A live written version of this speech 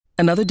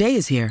Another day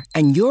is here,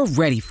 and you're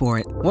ready for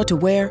it. What to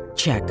wear?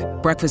 Check.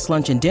 Breakfast,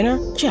 lunch, and dinner?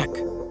 Check.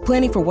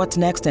 Planning for what's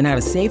next and how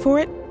to save for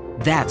it?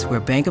 That's where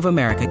Bank of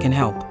America can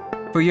help.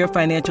 For your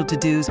financial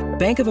to-dos,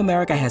 Bank of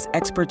America has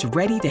experts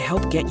ready to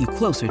help get you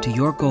closer to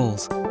your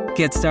goals.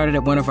 Get started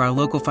at one of our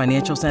local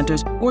financial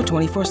centers or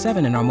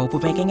 24/7 in our mobile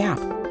banking app.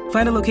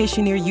 Find a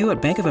location near you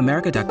at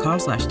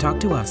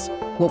bankofamerica.com/talktous.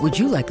 What would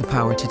you like the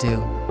power to do?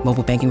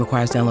 Mobile banking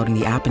requires downloading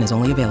the app and is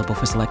only available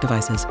for select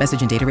devices.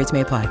 Message and data rates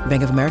may apply.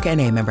 Bank of America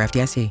N.A., member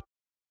FDIC.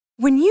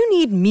 When you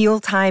need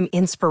mealtime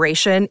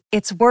inspiration,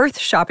 it's worth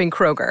shopping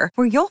Kroger,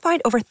 where you'll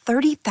find over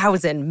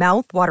 30,000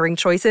 mouth-watering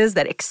choices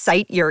that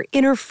excite your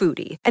inner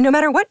foodie. And no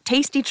matter what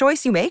tasty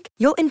choice you make,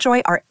 you'll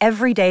enjoy our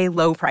everyday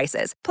low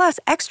prices, plus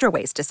extra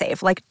ways to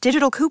save, like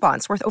digital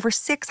coupons worth over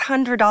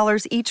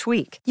 $600 each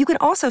week. You can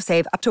also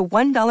save up to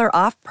 $1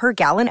 off per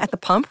gallon at the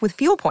pump with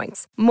fuel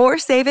points. More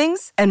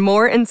savings and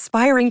more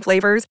inspiring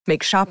flavors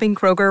make shopping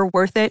Kroger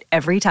worth it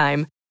every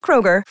time.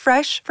 Kroger,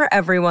 fresh for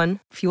everyone.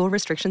 Fuel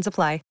restrictions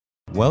apply.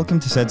 Welcome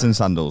to Seds and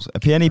Sandals, a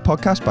PNE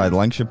podcast by the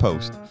Lancashire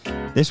Post.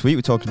 This week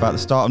we're talking about the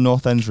start of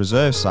North End's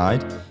reserve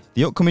side,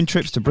 the upcoming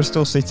trips to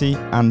Bristol City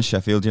and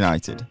Sheffield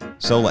United.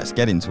 So let's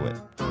get into it.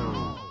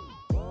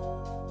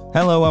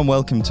 Hello and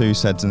welcome to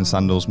Seds and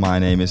Sandals. My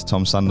name is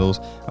Tom Sandals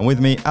and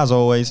with me, as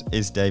always,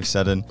 is Dave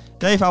Seddon.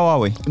 Dave, how are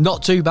we?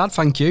 Not too bad,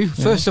 thank you.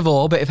 First of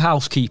all, a bit of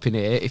housekeeping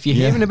here. If you're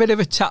hearing a bit of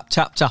a tap,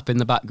 tap, tap in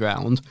the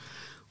background,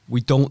 we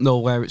don't know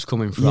where it's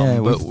coming from. Yeah,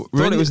 but we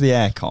thought it was the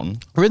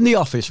aircon. We're in the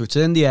office, we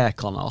turned the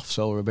aircon off,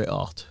 so we're a bit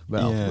hot.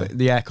 Well,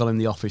 the aircon in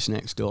the office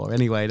next door.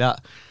 Anyway,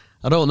 that,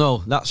 I don't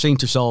know, that seemed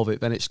to solve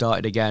it, then it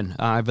started again.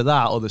 Either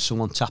that or there's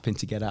someone tapping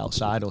to get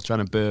outside or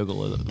trying to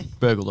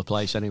burgle the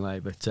place anyway.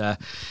 But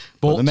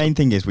the main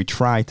thing is we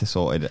tried to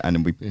sort it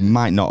and we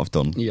might not have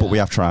done, but we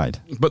have tried.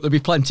 But there'll be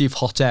plenty of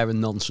hot air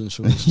and nonsense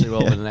from us too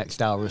over the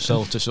next hour or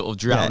so to sort of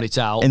drown it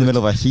out. In the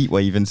middle of a heat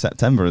wave in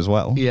September as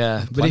well.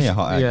 Yeah. Plenty of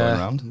hot air going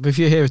around. But if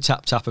you hear a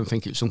tap tap and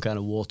think it's some kind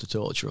of water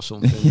torture or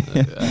something,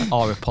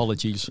 our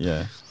apologies.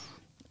 Yeah.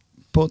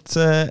 But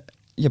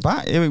you're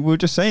back. We were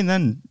just saying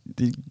then,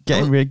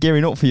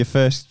 gearing up for your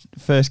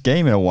first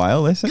game in a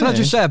while, isn't it? Can I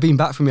just say I've been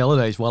back from my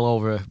holidays well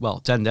over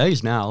 10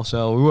 days now,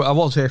 so I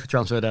was here for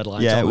transfer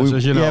deadline. Yeah, Thomas,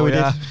 as you know, we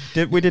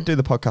did do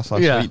the podcast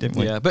last week, didn't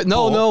we? Yeah, but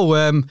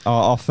no.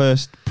 Our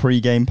first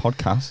pre-game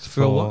podcast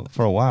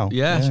for a while.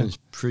 Yeah, since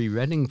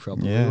pre-Reading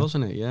probably,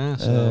 wasn't it? Yeah.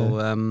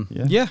 So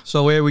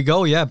so here we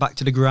go. Yeah, back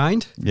to the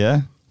grind.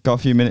 Yeah. Got a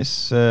few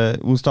minutes,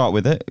 we'll start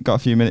with it. Got a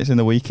few minutes in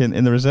the week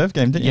in the reserve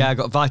game, didn't you? Yeah, I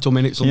got vital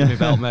minutes under my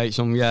belt, mate.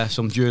 Some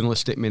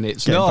journalistic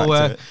minutes. Went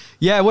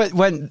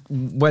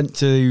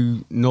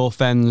to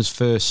North End's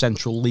first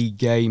Central League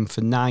game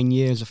for 9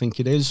 years, I think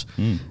it is.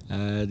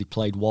 They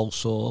played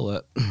Walsall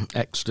at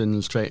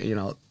Exton's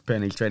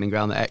Penny's training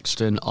ground at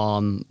Exton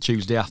on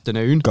Tuesday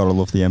afternoon. Gotta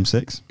love the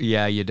M6.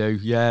 Yeah, you do.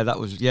 Yeah, that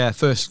was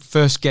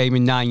first game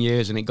in 9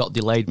 years, and it got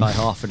delayed by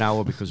half an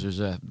hour because there was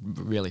a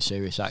really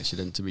serious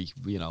accident. To be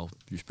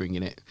just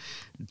bringing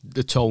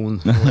the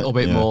tone a little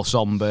bit more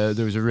somber.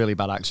 There was a really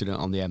bad accident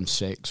on the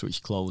M6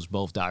 which closed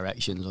both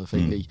directions. I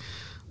think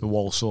the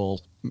Walsall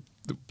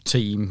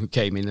team who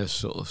came in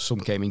some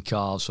came in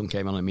cars, some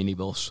came on a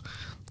minibus.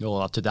 They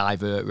all had to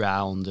divert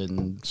round,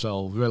 and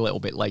so we were a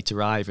little bit late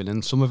arriving,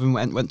 and some of them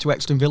went to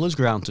Exton Villa's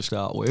ground to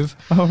start with.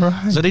 Oh,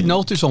 right. So I did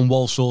notice on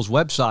Walsall's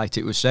website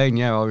it was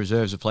saying, our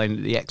reserves are playing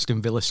at the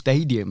Exton Villa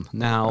Stadium.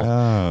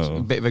 Now, it's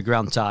a bit of a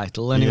grand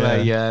title.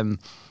 Anyway,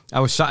 I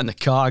was sat in the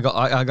car.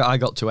 I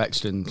got to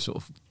Exton sort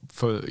of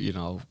for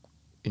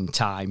in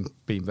time,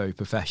 being very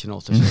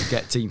professional to sort of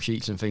get team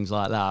sheets and things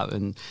like that,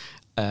 and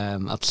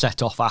I'd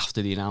set off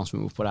after the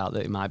announcement was put out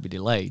that it might be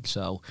delayed,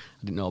 so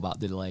I didn't know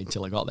about the delay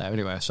until I got there.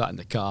 Anyway, I sat in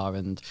the car,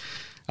 and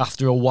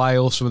after a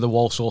while, some of the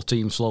Walsall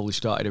team slowly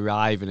started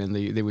arriving, and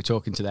they were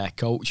talking to their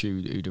coach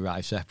who'd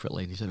arrived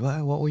separately, and he said,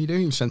 "Well, what were you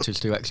doing? Sent us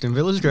to Exton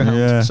Villa's ground."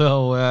 Yeah.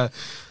 So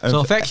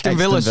if Exton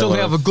Villa suddenly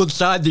have a good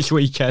side this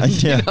weekend,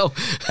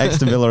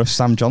 Exton Villa of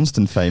Sam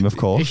Johnston fame, of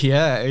course.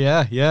 Yeah,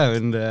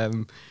 and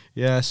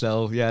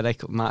they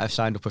might have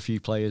signed up a few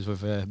players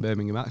with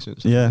Birmingham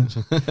accents. Yeah.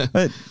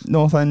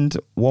 North End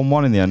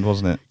 1-1 in the end,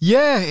 wasn't it?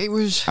 Yeah, it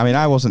was. I mean,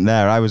 I wasn't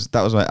there.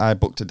 I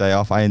booked a day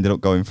off. I ended up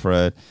going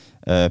for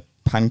a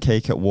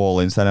pancake at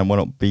Wall instead and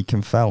went up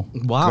Beacon Fell.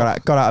 Wow.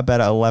 Got out of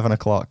bed at 11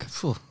 o'clock.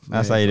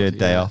 That's how you do a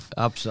day off.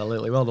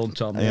 Absolutely. Well done,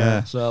 Tom.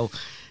 Yeah. So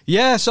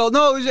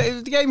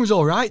the game was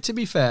all right, to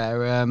be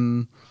fair.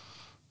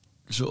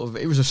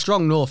 It was a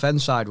strong North End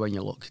side when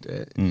you looked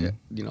at it.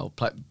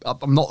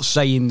 I'm not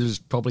saying there's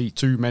probably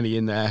too many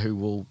in there who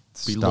will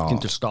be looking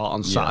to start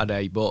on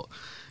Saturday, but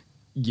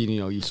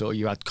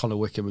you had Connor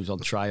Wickham who's on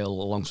trial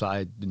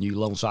alongside the new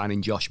loan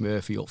signing Josh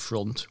Murphy up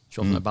front, which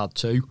wasn't a bad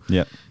two.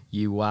 Yeah.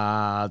 You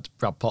had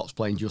Brad Potts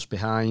playing just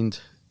behind.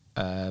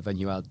 Then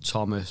you had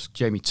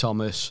Jamie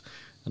Thomas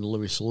and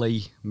Lewis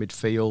Lee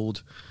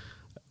midfield.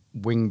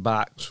 Wing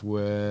backs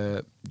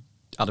were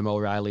Adam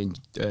O'Reilly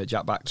and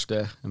Jack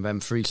Baxter, and then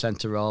 3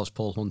 centre rows,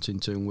 Paul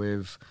Huntington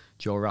with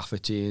Joe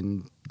Rafferty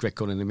and Greg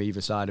Cunningham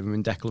either side of him,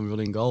 and Declan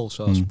running goal.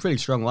 So it's a pretty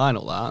strong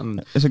lineup, that.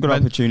 And it's a good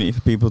opportunity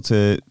for people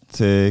to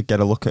get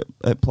a look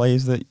at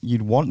players that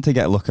you'd want to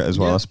get a look at as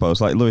well, I suppose.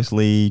 Like Lewis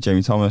Lee,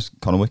 Jamie Thomas,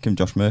 Connor Wickham,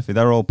 Josh Murphy.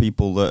 They're all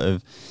people that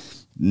have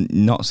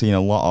not seen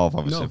a lot of,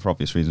 obviously, for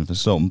obvious reasons for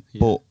some,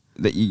 but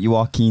that you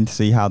are keen to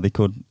see how they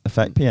could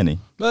affect PNE.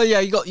 Well,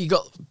 yeah, you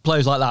got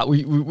players like that.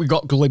 We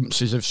got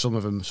glimpses of some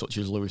of them, such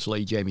as Lewis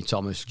Lee, Jamie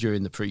Thomas,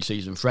 during the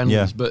pre-season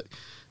friendlies, but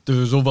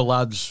there's other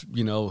lads,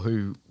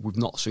 who we've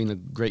not seen a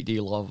great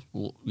deal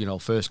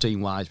of, first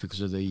team wise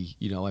because of the,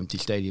 empty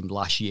stadium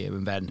last year,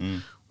 and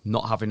then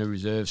not having a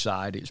reserve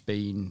side, it's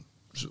been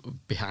sort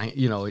of behind,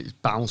 it's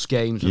bounce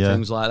games and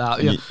things like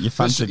that. You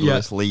fancied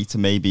Lewis Lee to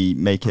maybe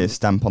make a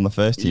stamp on the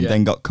first team,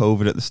 then got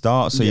COVID at the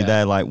start, so you're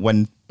there like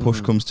when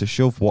push comes to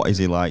shove, what is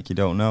he like? You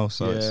don't know.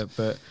 So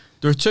but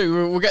there are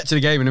two. We'll get to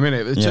the game in a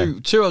minute.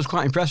 But two I was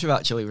quite impressed with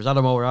actually was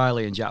Adam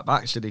O'Reilly and Jack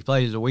Baxter. They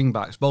played as a wing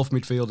backs, both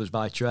midfielders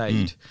by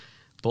trade.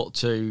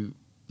 But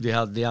they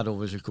had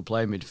others who could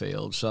play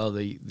midfield, so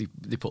they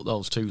put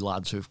those 2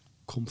 lads who've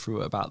come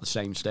through at about the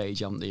same stage,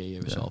 haven't they, a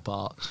year or so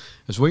apart.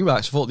 As wing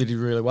backs, I thought they did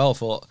really well. I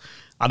thought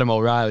Adam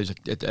O'Reilly's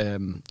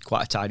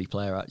quite a tidy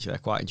player actually. I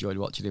quite enjoyed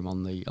watching him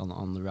on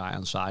the right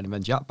hand side, and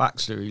then Jack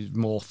Baxter is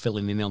more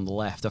filling in on the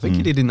left. I think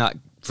he did in that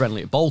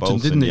friendly at Bolton,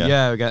 didn't he?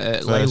 Yeah,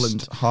 at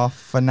Leyland.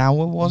 Half an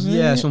hour was it?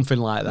 Yeah, something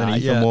like that. Then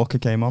Ethan Walker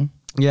came on.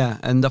 Yeah,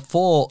 and I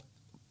thought,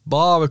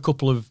 bar a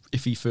couple of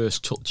iffy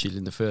first touches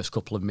in the first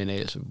couple of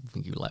minutes, I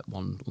think he let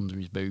one under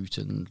his boot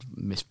and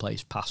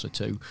misplaced pass or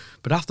 2.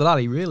 But after that,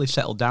 he really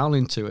settled down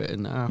into it,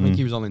 and I think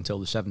he was on until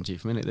the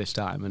 70th minute this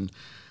time, and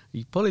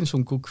he put in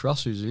some good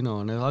crosses,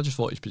 and I just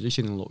thought his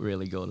positioning looked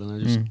really good, and I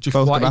just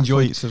both quite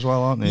enjoyed athletes as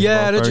well, aren't they?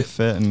 Yeah, very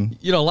fit.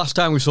 And last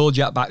time we saw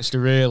Jack Baxter,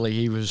 really,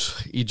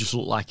 he just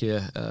looked like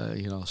a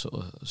sort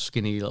of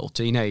skinny little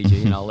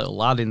teenager, a little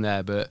lad in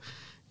there, but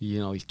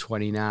he's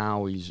 20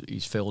 now,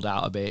 he's filled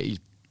out a bit, he's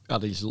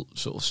had his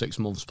sort of 6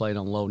 months playing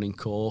on loan in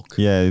Cork.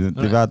 Yeah,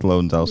 they've had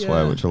loans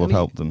elsewhere, which will have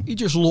helped them. He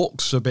just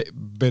looks a bit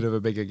of a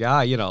bigger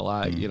guy,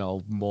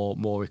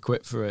 more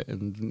equipped for it.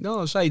 And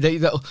I say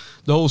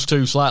those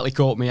 2 slightly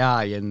caught my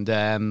eye, and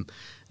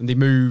they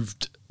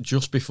moved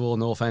just before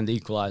North End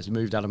equalised. They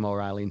moved Adam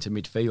O'Reilly into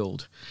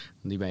midfield,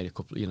 and they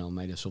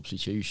made a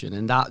substitution,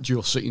 and that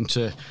just seemed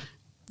to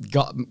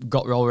got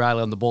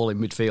O'Reilly on the ball in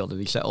midfield, and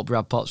he set up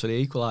Brad Potts for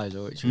the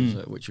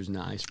equaliser, which was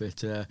nice.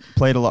 But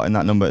played a lot in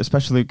that number,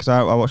 especially because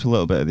I watched a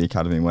little bit of the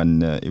academy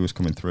when he was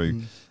coming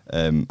through.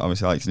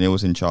 Obviously, Alex Neil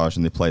was in charge,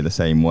 and they play the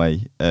same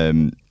way.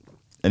 And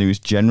he was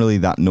generally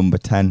that number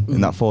 10 in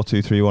that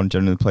 4-2-3-1.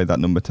 Generally played that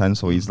number 10,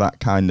 so he's that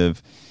kind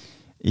of.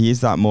 He is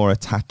that more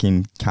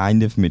attacking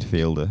kind of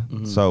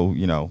midfielder. So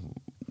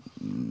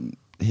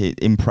his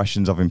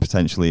impressions of him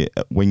potentially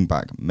at wing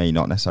back may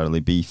not necessarily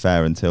be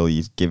fair until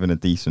he's given a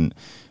decent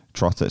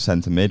trot at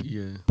centre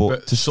mid,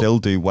 but to still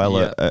do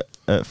well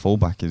at full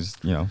back is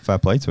fair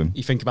play to him.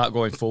 You think about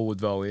going forward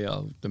though,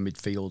 the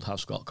midfield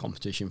has got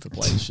competition for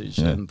places,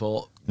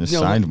 but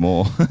signed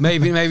more.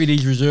 maybe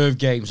these reserve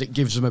games, it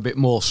gives them a bit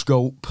more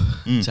scope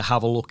to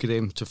have a look at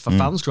him, for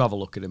fans to have a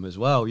look at him as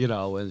well.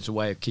 And it's a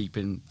way of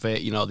keeping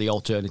fit. The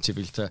alternative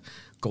is to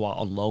go out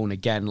on loan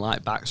again,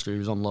 like Baxter, who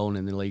was on loan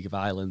in the League of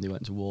Ireland. He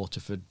went to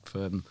Waterford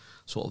from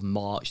sort of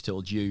March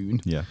till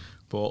June. Yeah.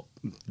 But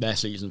their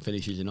season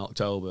finishes in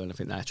October, and I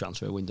think their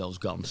transfer window's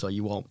gone. So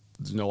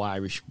there's no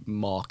Irish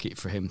market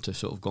for him to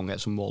sort of go and get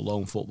some more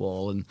loan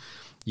football. And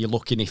you're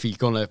looking, if he's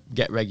going to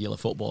get regular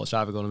football, it's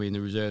either going to be in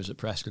the reserves at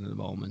Preston at the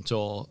moment,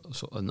 or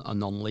sort of a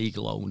non-league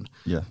loan,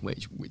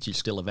 which is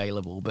still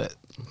available, but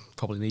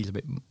probably needs a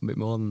bit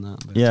more than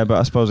that. But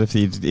I suppose if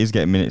he is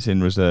getting minutes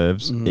in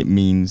reserves, it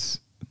means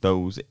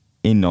those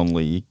in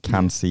non-league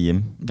can see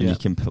him, and you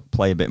can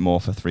play a bit more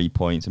for 3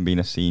 points and be in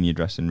a senior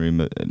dressing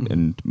room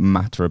and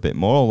matter a bit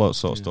more, all that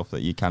sort of stuff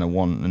that you kind of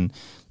want, and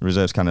the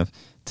reserves kind of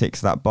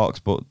ticks that box,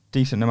 but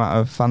decent amount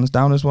of fans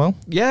down as well.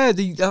 Yeah,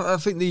 I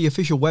think the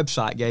official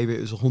website gave it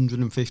as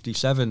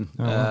 157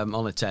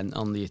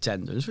 on the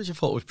attendance, which I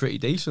thought was pretty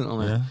decent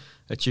on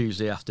a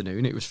Tuesday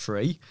afternoon. It was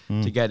free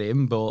to get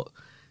in, but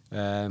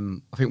I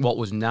think what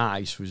was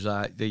nice was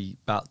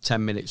about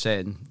 10 minutes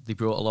in, they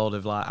brought a load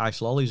of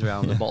ice lollies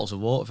around and bottles of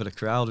water for the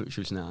crowd, which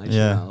was nice.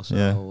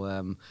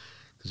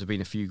 Because there've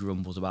been a few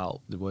grumbles about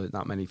there weren't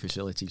that many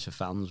facilities for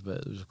fans,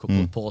 but there was a couple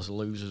of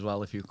Portaloos as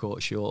well if you were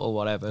caught short or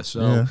whatever.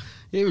 So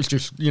it was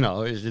just, it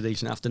was a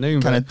decent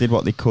afternoon. Kind of did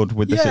what they could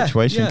with the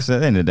situation, because at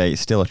the end of the day,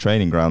 it's still a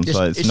training ground.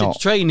 It's not a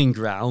training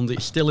ground.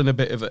 It's still in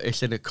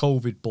it's in a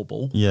COVID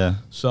bubble. Yeah.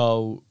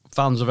 So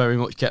fans are very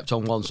much kept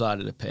on one side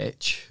of the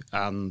pitch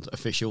and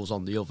officials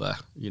on the other,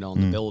 on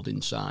the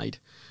building side.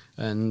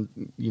 And,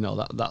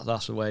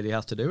 that's the way they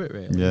have to do it,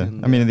 really. Yeah.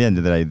 And, I mean, at the end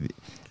of the day,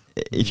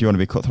 if you want to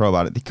be cutthroat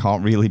about it, they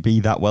can't really be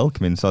that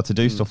welcoming. So to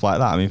do stuff like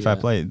that, I mean, fair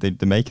play.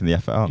 They're making the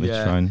effort, aren't they?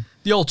 To try and...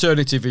 The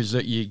alternative is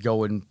that you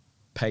go and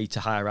pay to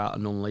hire out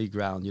a non-league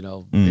ground.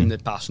 In the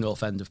past,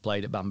 North End have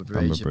played at Bamber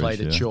Bridge, they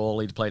played at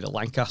Chorley, they played at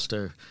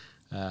Lancaster.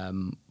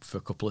 for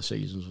a couple of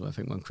seasons, I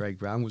think, when Craig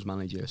Brown was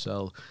manager.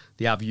 So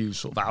they have used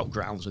sort of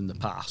outgrounds in the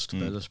past,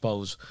 but I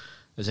suppose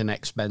as an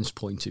expense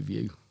point of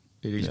view,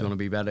 it is going to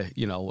be better.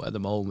 You know, at the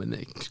moment,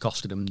 it's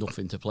costing them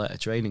nothing to play at a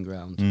training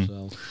ground.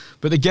 So,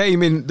 but the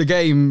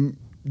game,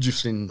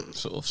 just in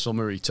sort of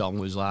summary, Tom,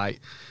 was like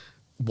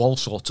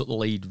Walsall took the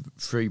lead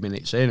 3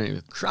 minutes in. It was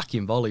a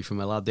cracking volley from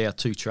a lad. They had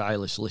 2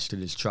 trialists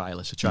listed as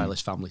trialists. A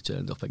trialist family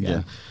turned up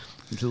again.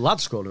 The lad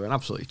scored an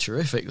absolutely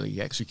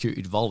terrifically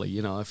executed volley.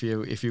 You know, if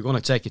you're going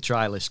to take a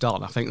trialist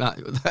on, I think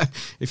that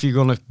if you're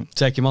going to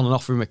take him on and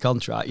offer him a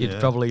contract, you'd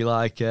probably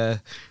like,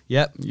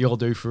 you'll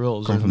do for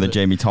us. Come from the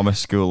Jamie Thomas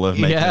school of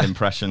making an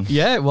impression.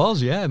 Yeah, it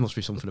was. Yeah, it must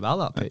be something about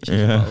that pitch,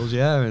 I suppose.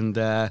 Yeah, and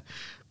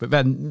but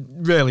then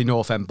really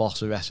North End bossed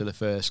the rest of the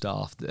first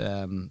half.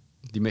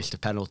 They missed a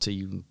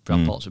penalty.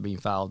 Brad Potts had been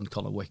fouled, and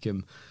Connor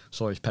Wickham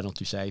saw his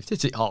penalty saved.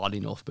 Hit it hard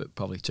enough, but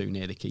probably too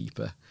near the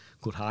keeper.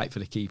 Good height for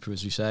the keeper,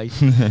 as we say.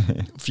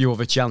 A few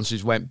other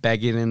chances went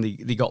begging, and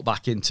they got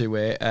back into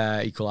it.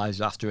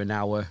 Equalised after an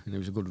hour, and it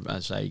was a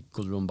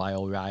good run by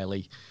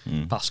O'Reilly.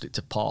 Passed it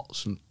to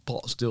Potts, and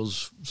Potts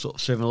does sort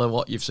of similar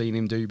what you've seen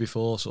him do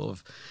before, sort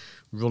of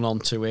run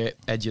onto it,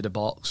 edge of the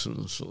box,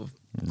 and sort of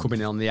coming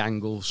in on the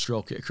angle,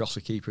 stroke it across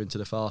the keeper into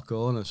the far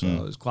corner. So it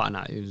was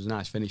it was a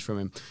nice finish from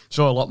him.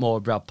 Saw a lot more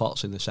of Brad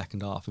Potts in the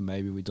second half than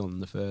maybe we'd done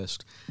in the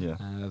first.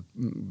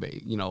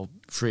 But, you know,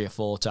 3 or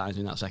 4 times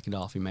in that second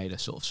half he made a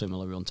sort of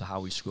similar run to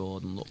how he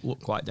scored and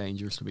looked quite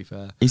dangerous, to be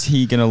fair. Is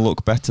he going to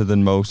look better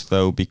than most,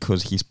 though,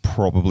 because he's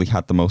probably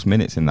had the most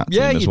minutes in that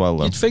team as well,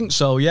 though? You'd think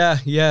so, yeah.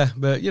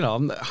 But, you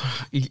know,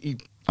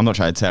 I'm not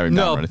trying to tear him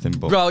down or anything,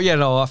 but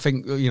I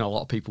think, you know, a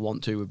lot of people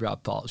want to with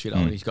Brad Potts, you know,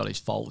 and he's got his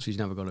faults. He's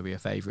never going to be a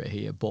favourite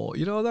here, but,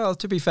 you know,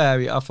 to be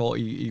fair, I thought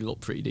he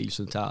looked pretty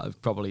decent out of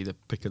probably the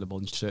pick of the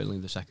bunch, certainly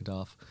in the second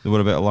half. There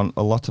would have been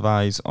a lot of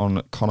eyes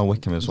on Connor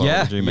Wickham as well.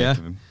 What did you make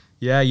of him?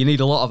 Yeah, you need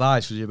a lot of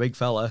eyes because you're a big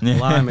fella.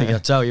 Blimey, I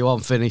tell you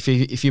one thing: if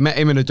you met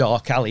him in a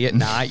dark alley at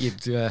night,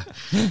 you'd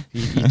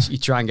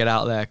try and get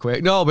out there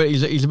quick. No, but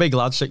he's a big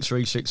lad,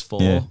 6'3",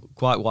 6'4",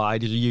 quite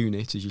wide. He's a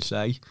unit, as you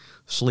say.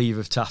 Sleeve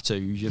of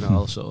tattoos, you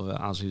know, sort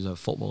of as is a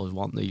footballers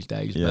want these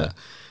days. Yeah. But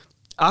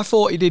I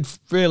thought he did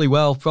really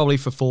well, probably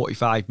for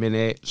 45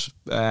 minutes.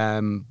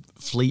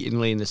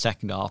 Fleetingly in the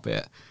second half,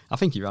 but I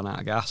think he ran out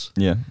of gas.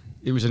 Yeah.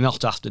 It was a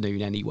hot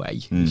afternoon anyway.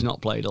 He's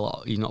not played a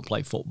lot. He's not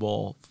played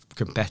football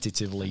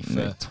competitively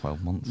for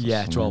 12 months.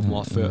 Yeah, 12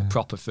 months for a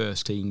proper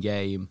first team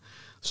game.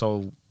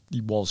 So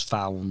he was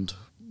found,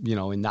 you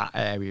know, in that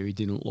area. He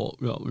didn't look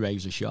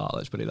razor sharp,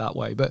 let's put it that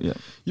way. But, you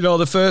know,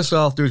 the first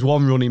half, there was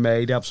one run he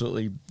made, he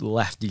absolutely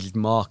left his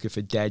marker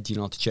for dead, you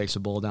know, to chase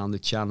the ball down the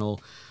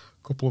channel.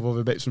 A couple of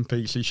other bits and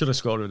pieces. He should have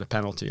scored with a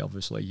penalty,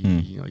 obviously.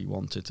 You know, he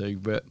wanted to.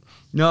 But,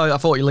 no, I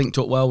thought he linked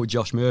up well with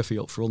Josh Murphy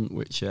up front,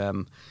 which...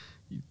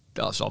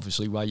 that's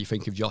obviously why you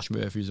think of Josh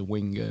Murphy as a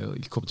winger.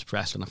 He's come to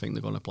Preston. I think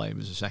they're going to play him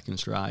as a second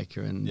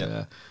striker.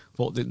 And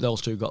but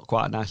those two got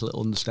quite a nice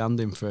little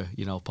understanding for,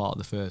 you know, part of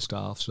the first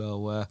half.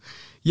 So,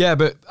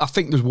 but I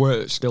think there's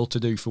work still to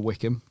do for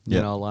Wickham.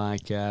 You know,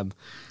 like...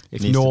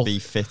 if needs to be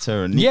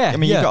fitter. And I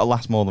mean, you've got to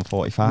last more than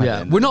 45.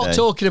 Yeah, we're not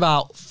talking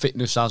about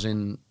fitness as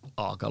in...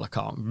 oh God, I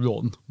can't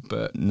run,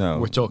 but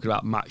we're talking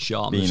about match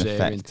sharpness, being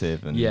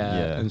effective,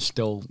 and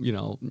still, you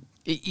know,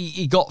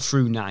 he got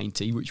through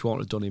 90, which won't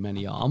have done him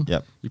any harm.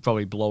 He's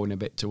probably blowing a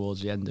bit towards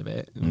the end of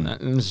it, and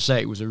as I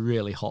say, it was a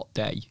really hot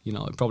day. You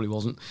know, it probably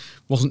wasn't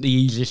the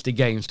easiest of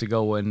games to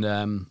go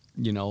and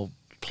you know,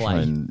 play.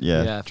 Try and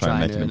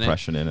make an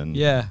impression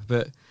in,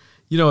 but.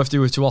 You know, if they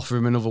were to offer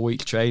him another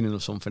week's training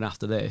or something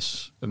after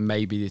this, and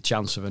maybe the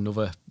chance of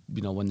another,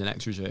 you know, when the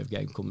next reserve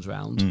game comes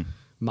round,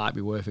 might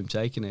be worth him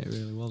taking it. It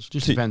really was.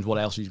 Just depends what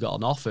else he's got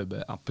on offer,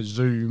 but I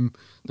presume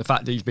the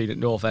fact that he's been at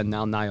North End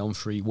now nigh on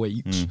 3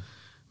 weeks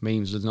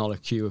means there's not a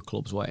queue of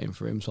clubs waiting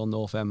for him, so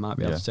North End might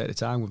be able to take the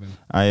time with him.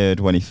 I heard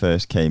when he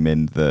first came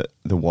in that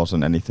there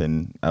wasn't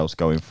anything else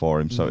going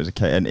for him, so it was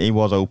okay, and he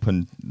was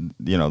open.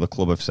 You know, the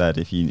club have said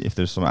if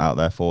there's something out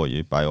there for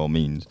you, by all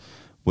means,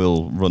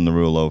 we'll run the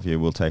rule over you,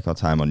 we'll take our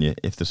time on you.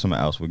 If there's something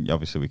else,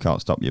 we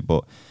can't stop you.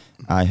 But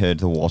I heard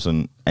there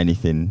wasn't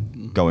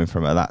anything going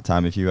from it at that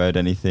time. If you heard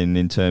anything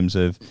in terms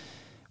of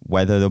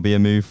whether there'll be a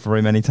move for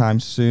him anytime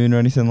soon or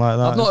anything like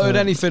that? I've not heard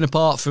anything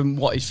apart from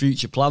what his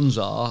future plans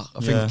are.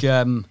 I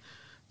think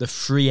the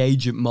free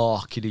agent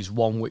market is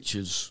one which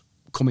is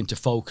coming to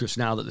focus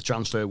now that the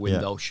transfer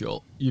window's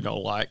shut. You know,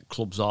 like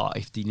clubs are,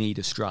 if they need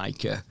a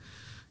striker,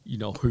 you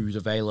know, who's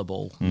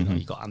available. You know,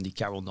 you've got Andy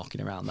Carroll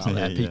knocking around out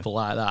there, people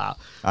like that.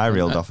 I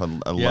reeled off a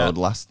load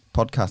last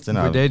podcast, didn't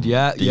I? We did,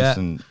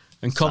 Decent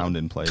and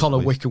sounding players. Connor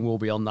Wickham will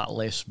be on that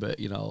list, but,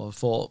 you know, I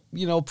thought,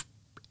 you know,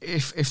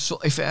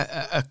 if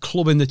a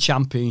club in the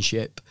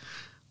Championship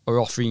are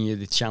offering you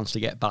the chance to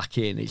get back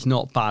in, it's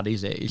not bad,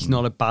 is it? It's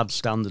not a bad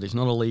standard. It's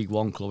not a League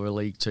One club or a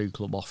League Two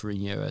club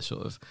offering you a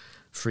sort of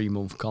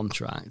 3-month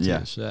contract.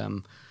 It's,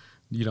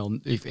 you know,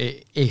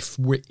 if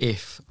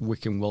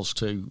Wickham was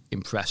to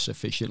impress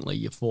sufficiently,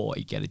 you thought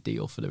he'd get a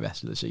deal for the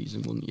rest of the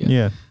season, wouldn't you?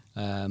 Yeah.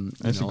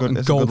 It's a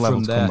good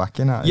level to come back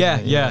in at.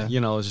 Yeah. You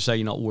know, as I say,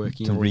 you're not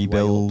working to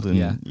rebuild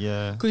and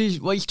because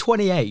he's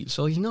 28,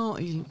 so he's not.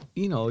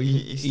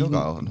 He's still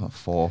got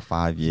 4 or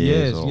 5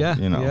 years.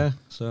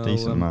 So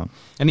decent amount.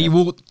 And he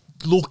will.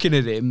 Looking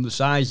at him, the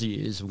size he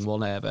is and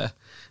whatever,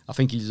 I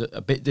think he's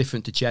a bit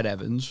different to Ched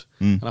Evans,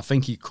 and I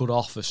think he could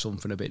offer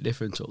something a bit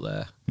different up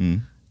there.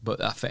 But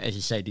as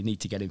you said, you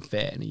need to get him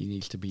fit, and he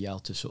needs to be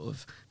able to sort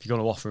of, if you're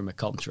going to offer him a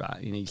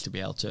contract, he needs to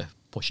be able to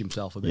push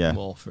himself a bit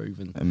more through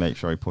and make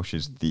sure he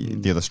pushes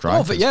the other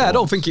strikers. I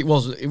don't think it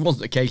wasn't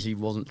the case he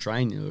wasn't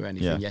training or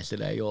anything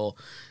yesterday, or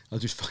I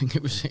just think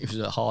it was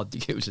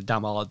a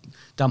damn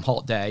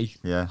hot day,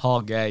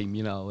 hard game,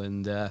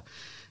 and.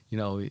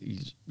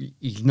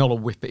 He's not a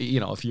whipper.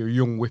 If you're a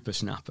young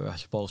whippersnapper, I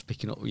suppose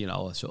picking up,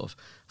 a sort of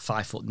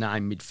 5'9"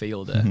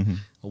 midfielder,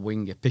 a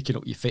winger, picking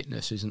up your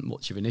fitness isn't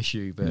much of an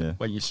issue. But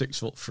when you're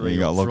 6'3", you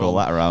got to lug all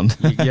that around.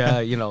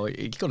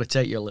 It's got to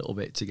take you a little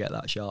bit to get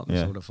that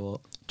sharpness. I would have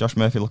thought. Josh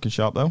Murphy looking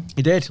sharp though.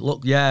 He did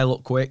look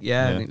quick.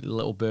 A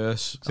little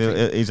burst.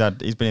 So he's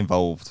been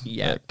involved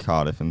at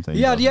Cardiff and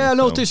things. I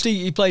noticed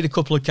he played a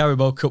couple of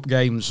Carabao Cup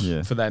games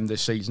for them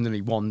this season, and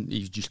he won.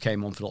 He just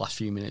came on for the last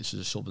few minutes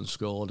as a sub and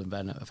scored, and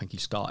then I think he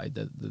started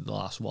the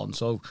last one.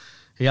 So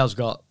he has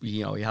got,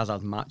 he has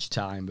had match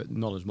time, but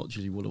not as much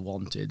as he would have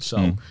wanted.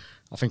 So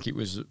I think it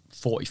was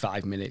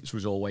 45 minutes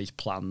was always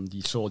planned.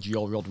 You saw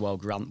Joe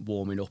Rodwell-Grant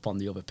warming up on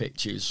the other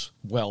pitches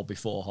well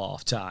before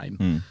half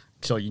time.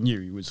 So you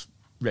knew he was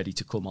ready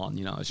to come on.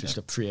 It's just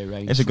a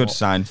pre-arranged. It's a good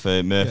sign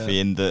for Murphy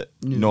in that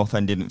North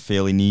End didn't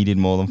feel he needed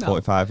more than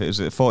 45. It was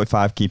at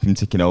 45, keep him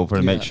ticking over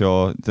and make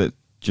sure that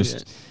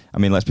I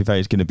mean, let's be fair,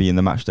 he's going to be in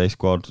the matchday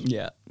squad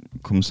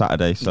come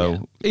Saturday.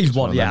 So he's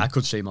one. I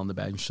could see him on the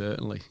bench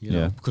certainly.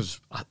 Because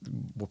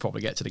we'll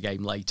probably get to the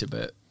game later,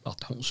 but I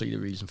don't see the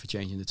reason for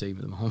changing the team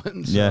at the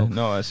moment. So.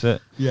 That's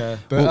it.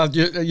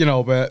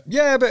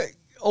 But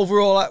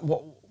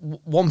overall,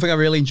 one thing I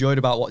really enjoyed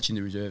about watching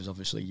the reserves,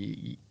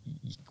 obviously,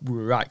 we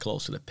were right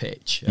close to the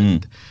pitch,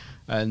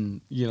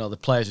 and the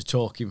players are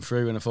talking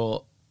through, and I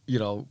thought,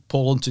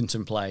 Paul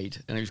Huntington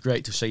played, and it was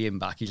great to see him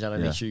back. He's had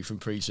an issue from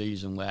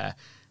pre-season where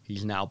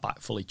he's now back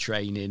fully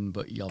training,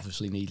 but he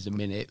obviously needs the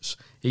minutes.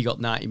 He got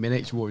 90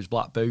 minutes, wore his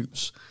black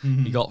boots.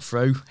 He got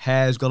through.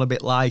 Hair's got a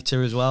bit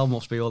lighter as well.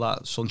 Must be all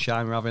that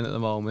sunshine we're having at the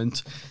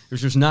moment. It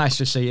was just nice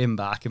to see him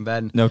back. And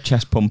then no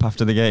chest pump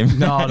after the game.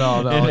 No.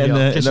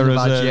 Kissing the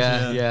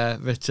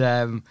badge, But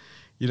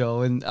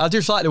and I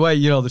just like the way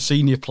the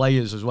senior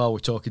players as well were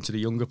talking to the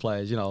younger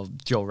players.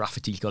 Joe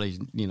Rafferty's got his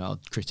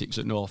critics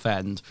at North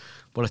End.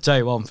 But I tell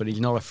you one thing, he's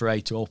not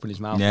afraid to open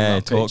his mouth. Yeah,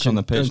 he talks on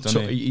the pitch,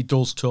 doesn't he? He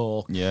does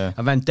talk. Yeah.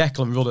 And then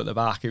Declan Rudd at the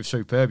back, it was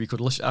superb. I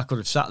could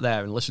have sat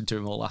there and listened to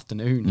him all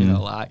afternoon,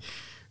 like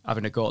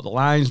having a go at the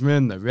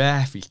linesman, the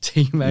ref, his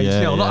teammates,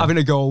 not having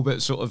a go,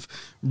 but sort of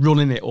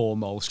running it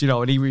almost,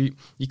 and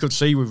you could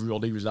see with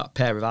Rudd, he was that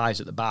pair of eyes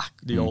at the back,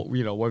 when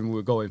we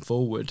were going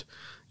forward,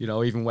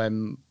 even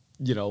when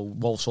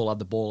Walsall had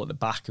the ball at the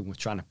back and were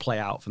trying to play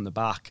out from the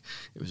back.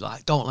 It was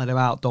like, don't let him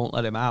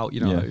out.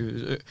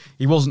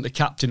 He wasn't the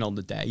captain on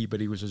the day,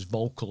 but he was as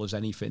vocal as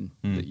anything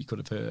that you could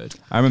have heard.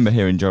 I remember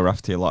hearing Joe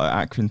Rafferty a lot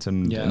at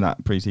Accrington in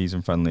that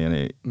pre-season friendly,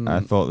 and I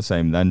thought the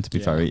same then, to be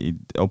fair. He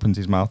opens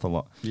his mouth a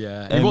lot.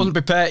 Yeah, he wasn't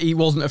prepared. He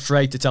wasn't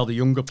afraid to tell the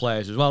younger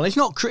players as well. It's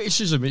not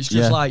criticism. It's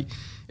just like,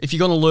 if you're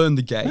going to learn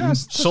the game,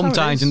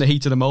 sometimes in the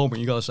heat of the moment,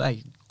 you got to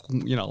say,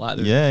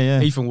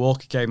 Ethan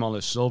Walker came on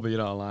as sub,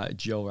 like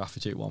Joe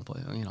Rafferty at one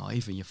point.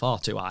 Ethan, you're far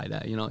too high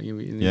there. You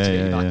need to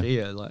get you back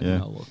here.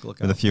 Look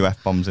with a few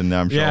F-bombs in there,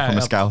 I'm sure, from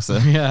a Scouser.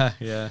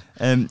 Yeah.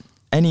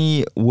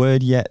 Any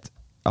word yet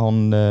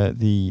on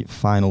the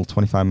final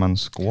 25-man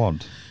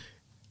squad?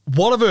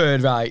 What I've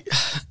heard, right,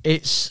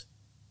 it's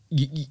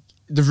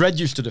they've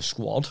registered a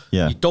squad.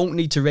 Yeah. You don't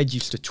need to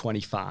register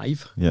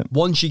 25. Yeah.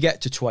 Once you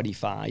get to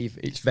 25,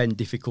 it's then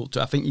difficult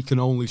to. I think you can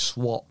only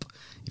swap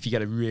if you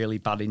get a really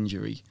bad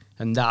injury,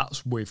 and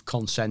that's with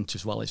consent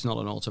as well. It's not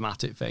an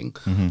automatic thing.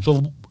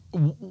 So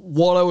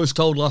what I was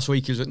told last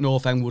week is that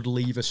North End would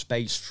leave a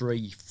space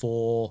free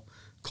for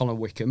Connor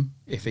Wickham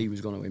if he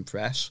was going to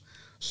impress.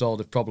 So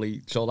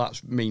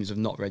that means they've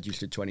not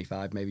registered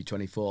 25, maybe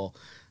 24.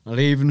 And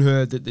I even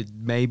heard that they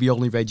maybe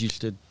only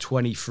registered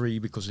 23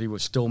 because they were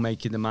still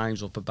making their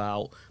minds up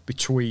about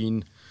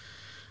between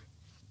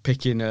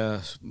picking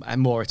a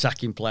more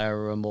attacking player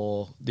or a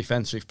more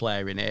defensive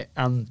player in it,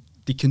 and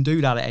they can do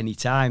that at any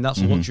time.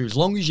 That's a luxury. As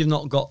long as you've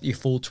not got your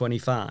full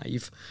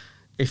 25,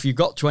 if you've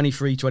got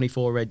 23,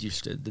 24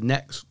 registered, the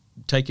next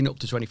taking up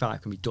to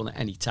 25 can be done at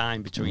any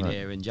time between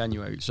here and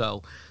January.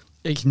 So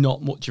it's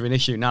not much of an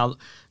issue. Now,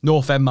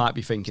 North End might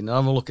be thinking, they'll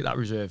have a look at that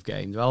reserve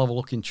game, they'll have a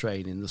look in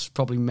training, they'll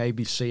probably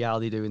maybe see how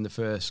they do in the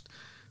first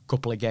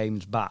couple of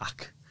games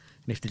back.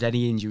 And if there's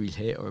any injuries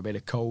hit or a bit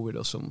of COVID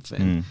or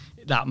something,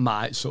 that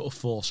might sort of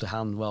force the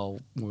hand, well,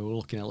 we were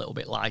looking a little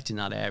bit light in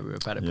that area, we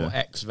better put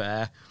X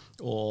there,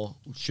 or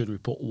should we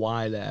put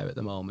Y there at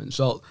the moment?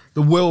 So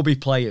there will be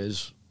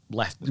players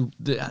left.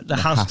 There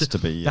has to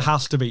be. There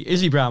has to be.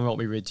 Izzy Brown won't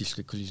be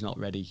registered because he's not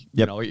ready.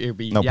 Yep. He'll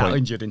be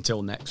injured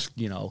until next.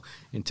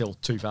 Until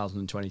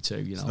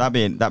 2022. So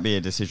that'd be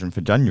a decision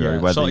for January.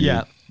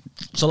 Yeah.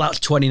 So that's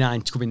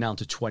 29 coming down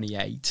to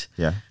 28.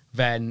 Yeah.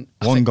 Then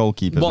one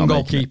goalkeeper's not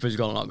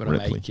going to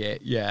make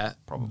it. Yeah,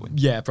 probably.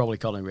 Yeah, probably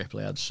Colin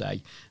Ripley, I'd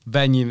say.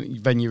 Then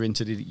you're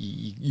into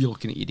you're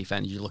looking at your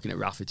defenders. You're looking at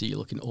Rafferty. You're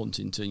looking at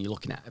Huntington. You're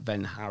looking at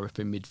Ben Harrop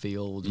in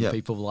midfield and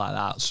people like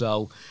that.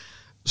 So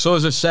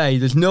as I say,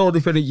 there's no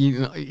definite.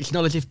 It's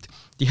not as if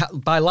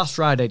by last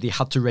Friday they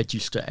had to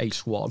register a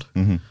squad.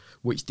 Mm-hmm.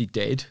 Which they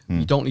did.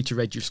 You don't need to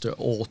register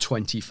all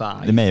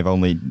 25. They may have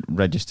only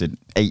registered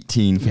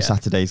 18 for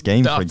Saturday's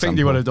game, for example. I think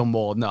they would have done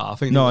more. No, I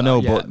think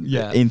but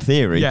in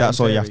theory,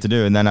 that's all you have to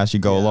do. And then as you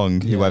go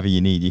along, whoever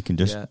you need, you can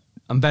just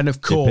And then,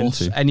 of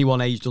course,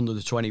 anyone aged under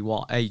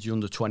 21,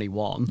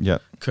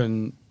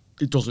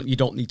 you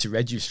don't need to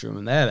register them,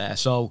 and they're there.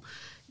 So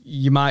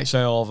you might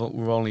say,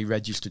 we're only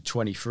registered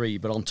 23,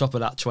 but on top of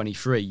that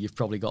 23, you've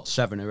probably got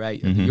 7 or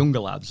 8 of the younger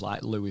lads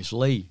like Lewis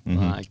Lee,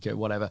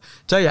 whatever.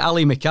 Tell you,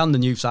 Ali McCann, the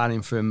new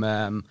signing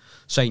from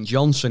St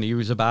Johnstone, he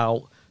was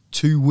about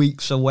 2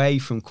 weeks away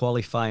from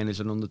qualifying as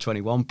an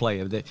under-21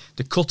 player.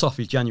 The cut-off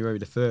is January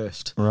the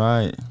 1st.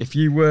 Right. If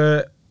you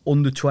were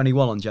under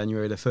 21 on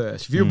January the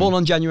 1st, if you were born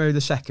on January the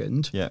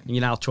 2nd, and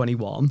you're now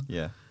 21...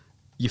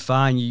 you're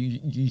fine,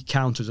 you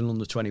count as an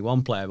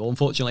under-21 player. But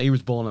unfortunately, he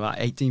was born about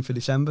 18th of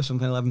December,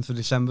 11th of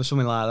December,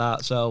 something like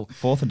that. So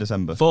 4th of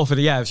December.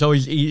 So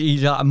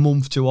he's like a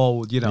month too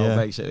old,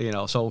 basically,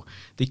 So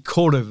they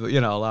could have,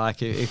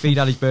 if he'd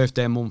had his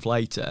birthday a month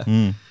later,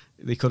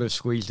 they could have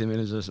squeezed him in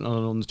as an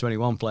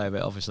under-21 player,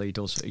 but obviously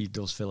he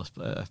does fill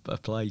a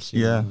place.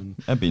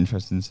 It'd be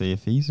interesting to see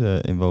if he's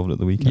involved at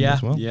the weekend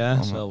as well.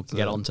 Yeah, so we can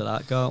get onto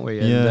that, can't we?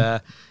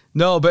 And,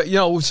 no, but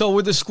so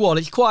with the squad,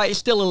 it's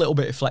still a little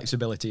bit of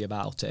flexibility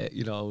about it,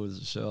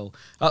 So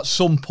at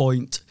some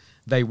point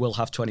they will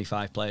have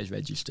 25 players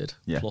registered,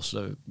 plus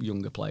the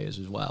younger players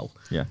as well.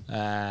 Yeah.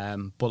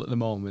 But at the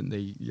moment,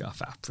 I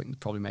think they're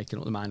probably making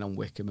up their mind on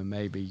Wickham and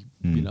maybe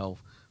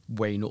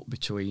weighing up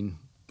between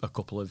a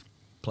couple of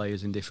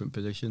players in different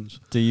positions.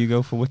 Do you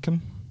go for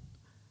Wickham?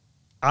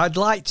 I'd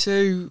like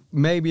to,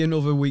 maybe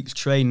another week's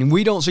training.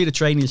 We don't see the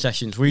training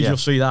sessions. We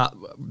just see that.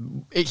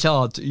 It's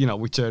hard,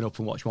 we turn up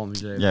and watch one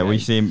reserve. Yeah, we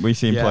see him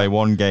play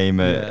one game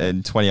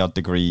in 20-odd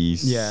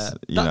degrees, after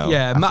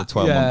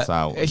 12 months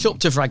out. It's up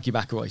to Frankie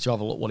McAvoy to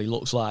have a look what he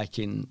looks like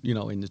in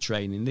the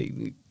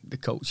training. The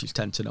coaches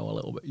tend to know a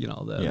little bit,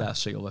 they'll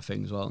see other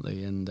things, won't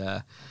they,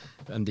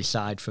 and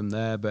decide from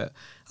there. But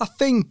I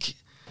think...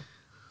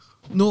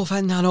 No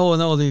offence, I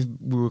know we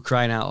were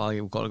crying out,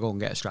 we've got to go and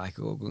get a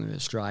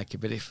striker,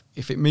 but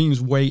if it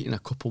means waiting a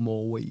couple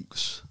more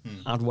weeks,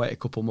 I'd wait a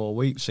couple more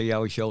weeks, see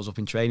how he shows up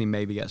in training,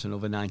 maybe gets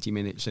another 90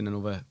 minutes in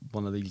another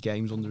one of these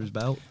games under his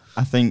belt.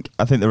 I think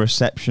the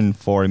reception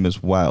for him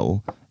as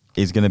well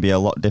is going to be a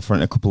lot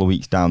different a couple of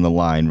weeks down the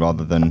line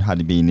rather than had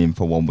he been in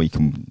for 1 week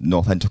and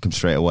North End took him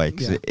straight away.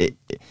 Because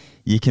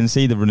you can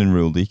see the running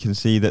rule, you can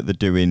see that they're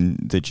doing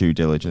the due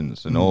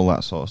diligence and all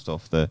that sort of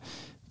stuff.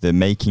 They're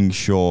making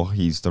sure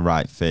he's the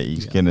right fit,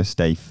 he's going to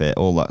stay fit,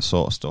 all that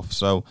sort of stuff.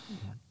 So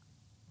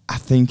I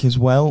think as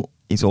well,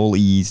 it's all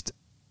eased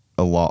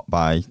a lot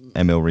by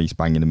Emil Rees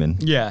banging him in.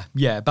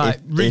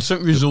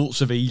 Recent results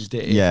have eased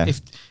it.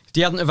 If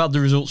they hadn't have had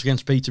the results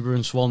against Peterborough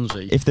and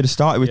Swansea... If they'd have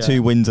started with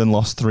 2 wins and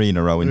lost 3 in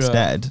a row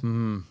instead,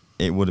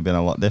 it would have been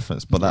a lot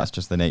different. But that's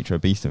just the nature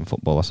of beast in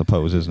football, I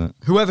suppose, isn't it?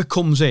 Whoever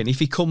comes in, if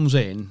he comes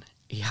in...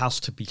 he has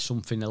to be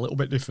something a little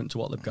bit different to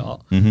what they've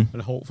got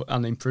and hope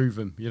and improve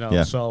them,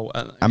 So,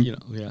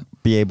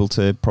 be able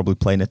to probably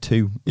play in a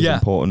 2 is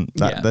important.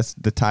 That's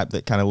the type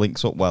that kind of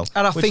links up well,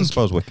 and I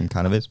suppose Wickham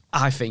kind of is.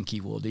 I think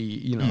he would.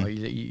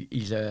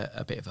 He's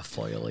a bit of a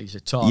foil. He's a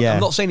target.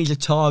 I'm not saying he's a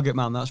target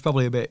man. That's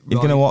probably a bit. He's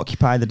going to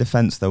occupy the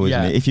defence though,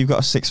 isn't he? If you've got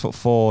a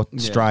 6'4"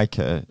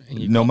 striker,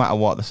 no matter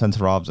what the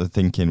centre halves are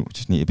thinking, we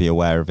just need to be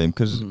aware of him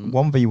because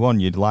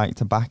 1v1, you'd like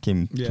to back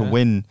him to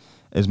win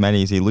as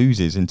many as he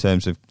loses in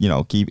terms of,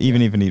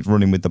 even if he's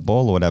running with the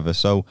ball or whatever.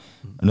 So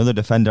another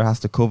defender has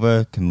to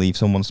cover, can leave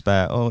someone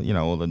spare, or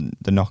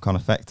the knock-on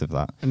effect of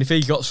that. And if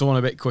he got someone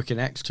a bit quicker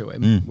next to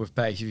him with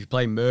pace, if you're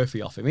playing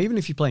Murphy off him, even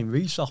if you're playing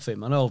Rees off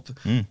him, I know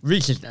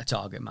Rees isn't a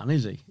target man,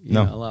 is he? In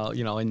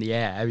the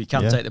air, he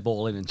can take the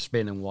ball in and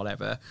spin and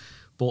whatever,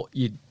 but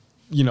he's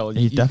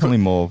definitely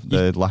more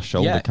the last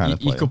shoulder kind of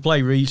player. You could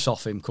play Rees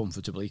off him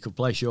comfortably. You could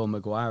play Sean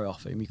Maguire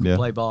off him. You could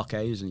play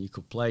Barkhuizen. You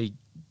could play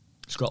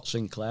Scott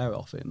Sinclair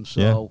off him.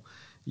 So,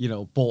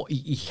 but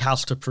he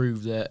has to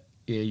prove that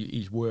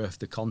he's worth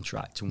the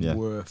contract and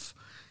worth...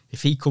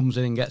 If he comes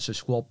in and gets a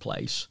squad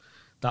place,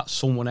 that's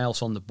someone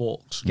else on the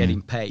books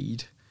getting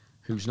paid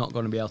who's not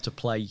going to be able to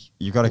play.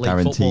 You've got to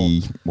guarantee,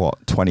 football.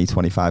 20,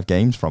 25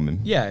 games from him?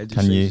 Yeah.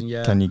 Can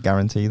you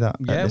guarantee that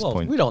at this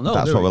point? We don't know.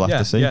 That's what we'll have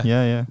to see.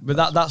 Yeah.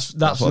 But that's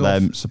what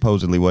they're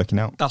supposedly working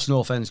out. That's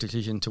North End's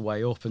decision to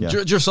weigh up. And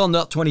just on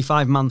that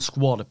 25-man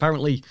squad,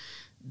 apparently...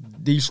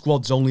 These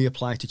squads only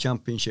apply to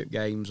Championship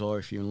games, or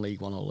if you're in League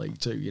One or League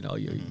Two, your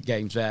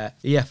games there.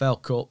 EFL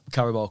Cup,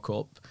 Carabao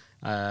Cup,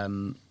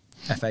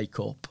 FA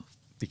Cup,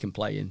 they can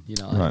play in. You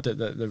know, Right.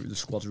 the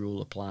squad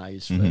rule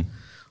applies. Mm-hmm.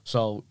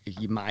 So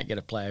you might get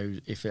a player who,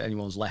 if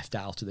anyone's left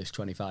out of this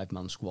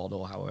 25-man squad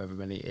or however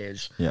many it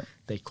is,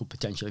 they could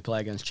potentially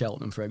play against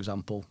Cheltenham, for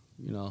example.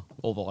 You know,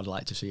 although I'd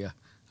like to see a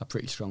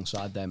pretty strong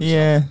side there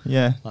myself.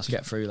 Yeah. Let's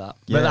get through that.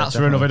 Yeah, but that's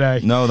definitely. for another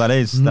day. No, that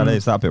is.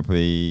 That'll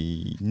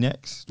be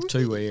next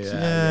 2 weeks.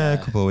 a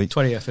couple of weeks.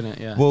 20th,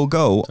 innit? Yeah. We'll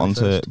go on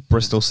to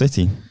Bristol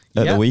City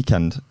at the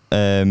weekend.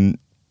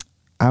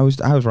 I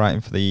was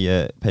writing for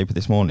the paper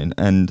this morning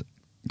and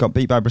got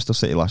beat by Bristol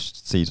City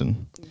last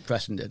season.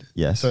 Preston did.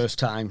 Yes. First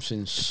time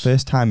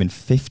in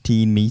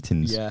 15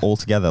 meetings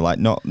altogether. Like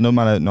not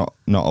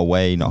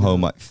away, not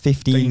home. Like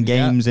 15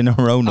 games in a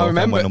row. North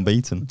End went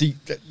unbeaten.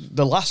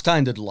 The last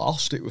time they'd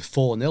lost, it was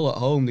 4-0 at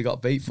home. They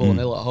got beat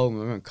 4-0 at home.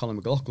 I remember Conor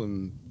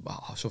McLaughlin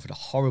suffered a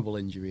horrible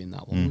injury in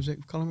that one. Was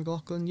it Conor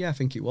McLaughlin? Yeah, I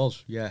think it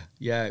was. Yeah,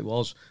 it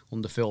was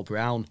under Phil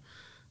Brown.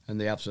 And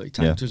they absolutely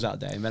tanked us that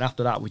day. And then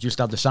after that, we just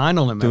had the sign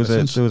on him. There was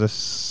a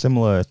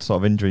similar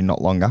sort of injury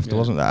not long after,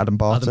 wasn't there? Adam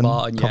Barton,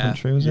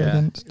 Coventry, was it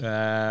against?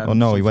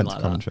 He went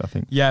to Coventry, I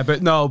think. Yeah,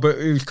 but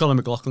it was Conor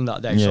McLaughlin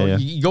that day.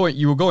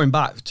 You were going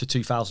back to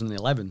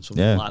 2011,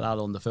 something like that,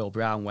 under Phil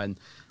Brown when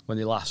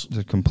they last...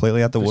 Just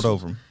completely had the wood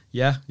over him.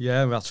 Yeah, we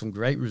had some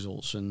great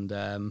results. And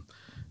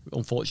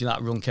unfortunately,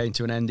 that run came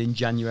to an end in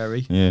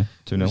January. Yeah,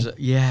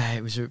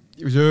 2-0.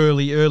 It was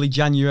early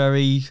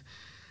January.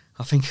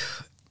 I think...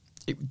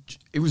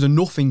 It was a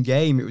nothing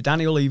game. It was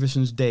Daniel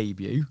Everson's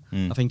debut.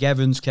 I think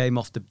Evans came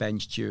off the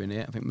bench during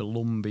it. I think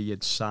Malumbi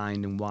had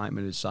signed and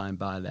Whiteman had signed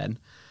by then.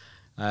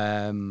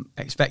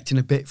 Expecting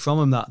a bit from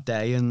him that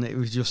day, and it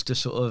was just a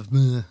sort of,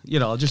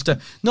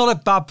 not a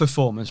bad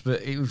performance,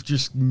 but it was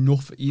just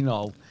nothing,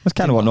 That's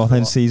kind of what North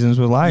End seasons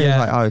were like. Yeah. It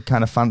was like, I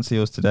kind of fancy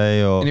us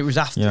today, or and it was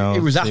after,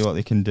 see what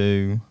they can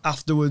do.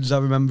 Afterwards, I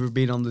remember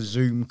being on the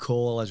Zoom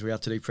call as we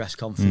had to do press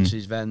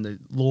conferences. Then the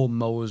lawn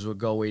mowers were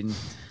going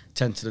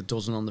 10 to the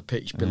dozen on the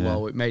pitch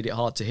below. It made it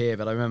hard to hear,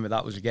 but I remember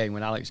that was a game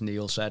when Alex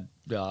Neil said,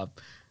 I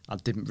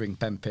didn't bring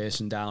Ben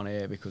Pearson down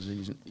here because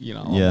he's, I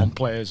want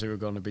players who are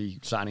going to be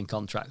signing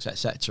contracts,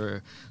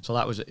 etc. So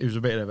it was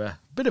a bit of a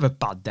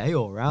bad day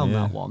all around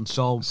that one.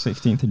 So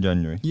 16th of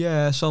January.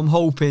 Yeah, so I'm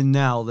hoping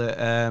now that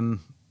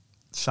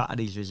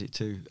Saturday's visit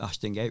to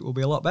Ashton Gate will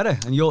be a lot better,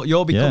 and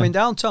you'll be coming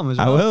down, Tom, as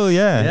well. I will,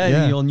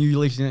 yeah. You're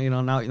newly,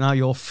 now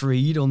you're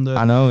freed under.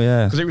 I know,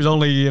 yeah. Because it was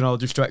only,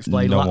 just to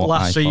explain,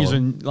 last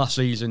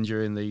season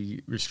during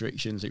the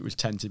restrictions, it was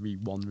 10 to be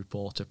one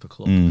reporter per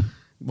club.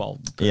 Well,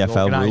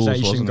 EFL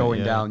organisation rules,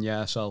 going down,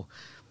 so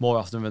more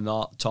often than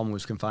not, Tom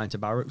was confined to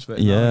barracks, but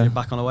you're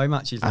back on away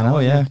matches now. I know,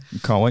 yeah.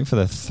 Can't wait for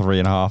the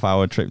 3.5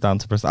 hour trip down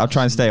to Bristol. I'll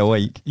try and stay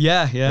awake.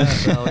 Yeah.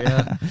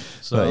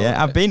 So I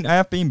have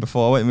been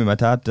before. I went with my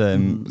dad.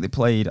 They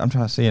played. I'm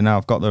trying to see it now.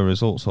 I've got the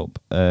results up.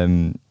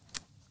 Trying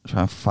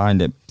to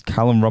find it.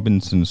 Callum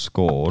Robinson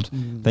scored. I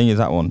think it's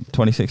that one.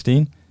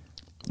 2016.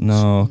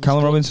 No,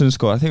 Callum Robinson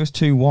scored. I think it was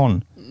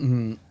 2-1.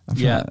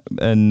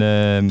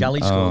 And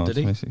Galley scored, did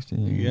he?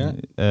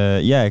 2016.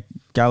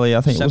 Galley.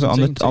 I think it was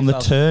on the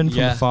turn from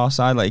the far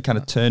side. Like he kind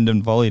of turned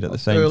and volleyed at the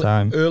same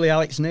time. Early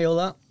Alex Neil,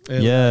 that.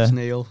 Alex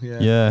Neil,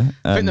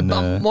 I think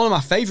one of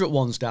my favourite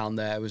ones down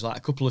there was like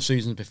a couple of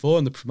seasons before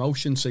in the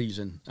promotion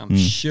season. I'm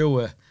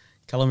sure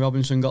Callum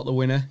Robinson got the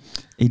winner.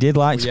 He did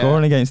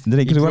scoring against them,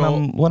 didn't he?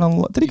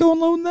 Because did he go on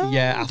loan there?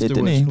 Yeah, afterwards.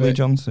 Didn't he? Lee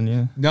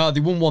Johnson, No, they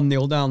won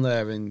 1-0 down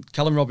there, and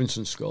Callum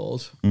Robinson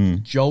scored.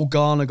 Joe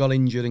Garner got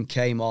injured and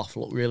came off,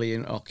 looked really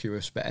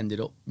innocuous, but ended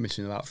up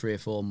missing about 3 or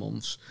 4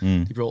 months.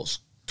 He brought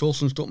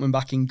Torsten Stuckman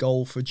back in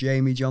goal for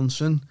Jamie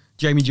Johnson.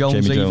 Jamie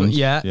Jones.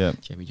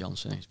 Jamie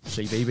Johnson. It's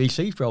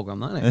CBBC programme,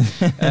 that,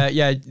 isn't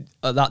it?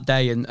 That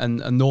day,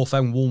 and North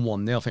End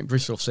won 1-0. I think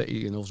Bristol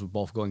City and us were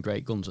both going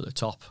great guns at the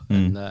top.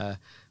 And I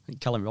think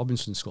Callum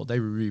Robinson scored. They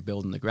were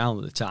rebuilding the ground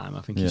at the time.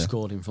 I think he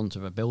scored in front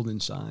of a building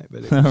site.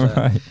 But it was,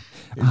 right.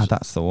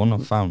 That's the one. I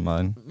found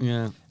mine.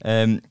 Yeah.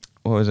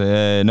 What was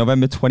it?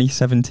 November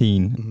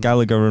 2017.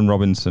 Gallagher and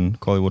Robinson.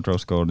 Coley Woodrow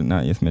scored in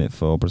 90th minute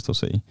for Bristol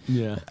City.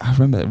 Yeah. I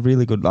remember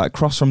really good,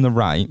 cross from the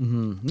right.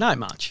 Night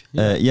match.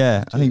 I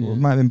think it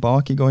might have been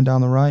Barkey going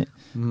down the right,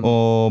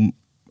 or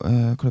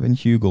could have been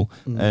Hugel,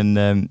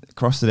 and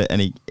crossed it,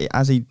 and he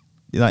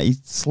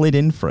slid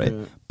in for it,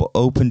 but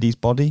opened his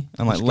body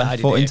and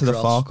left foot into the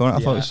far corner.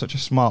 I thought it was such a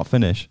smart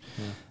finish.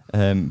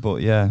 I remember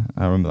that.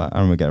 I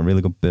remember getting a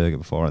really good burger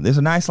before. There's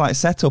a nice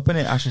setup in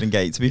it, Ashton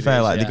Gate. To be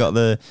fair, they got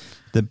the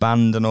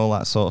band and all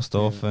that sort of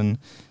stuff, and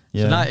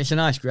it's a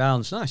nice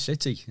ground. It's a nice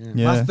city.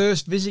 My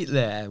first visit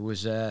there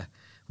was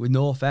with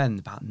North End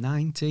about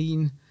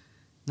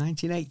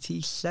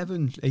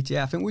 1987, 88.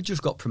 I think we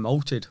just got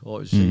promoted, or it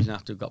was the season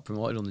after we got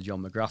promoted under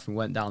John McGrath, and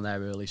went down there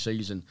early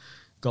season.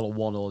 Got a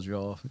 1-1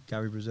 draw.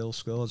 Gary Brazil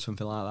scored,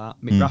 something like that.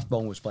 Mick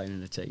Rathbone was playing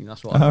in the team.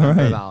 That's what I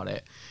remember about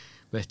it.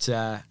 But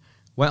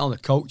went on the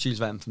coaches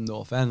then from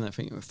North End. I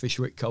think it were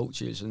Fishwick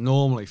coaches. And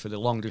normally for the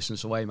long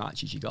distance away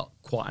matches, you got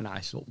quite a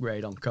nice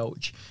upgrade on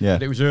coach. Yeah.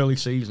 But it was early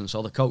season,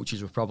 so the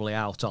coaches were probably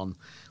out on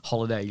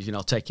holidays,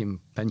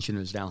 taking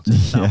pensioners down to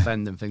South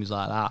End and things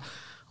like that.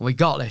 we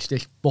got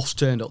this bus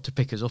turned up to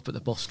pick us up at the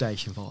bus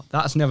station. Thought,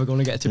 that's never going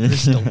to get to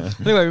Bristol.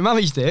 Anyway, we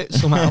managed it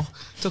somehow.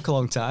 Took a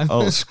long time.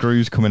 Oh,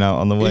 screws coming out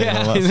on the way.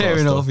 Yeah, fair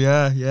enough.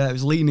 Yeah. It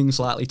was leaning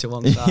slightly to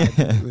one side.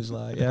 It was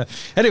like,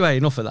 Anyway,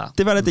 enough of that.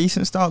 They've had a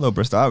decent start though,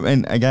 Bristol. I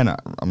mean, again,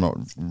 I'm not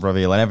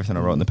revealing everything I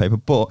wrote in the paper,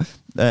 but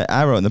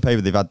I wrote in the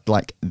paper they've had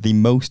like the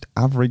most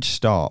average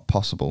start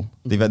possible.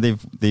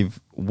 They've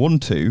won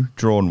 2,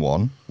 drawn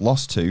 1,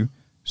 lost 2,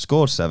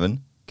 scored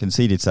 7,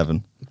 conceded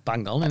 7.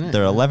 Bang on, isn't it?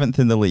 They're 11th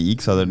in the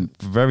league, so they're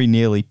very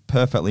nearly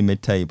perfectly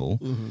mid-table.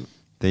 Mm-hmm.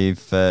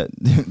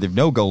 They've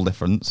no goal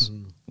difference,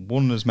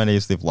 won as many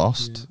as they've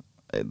lost.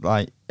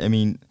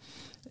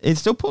 It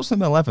still puts them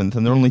 11th,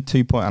 and they're only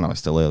 2 points. I know it's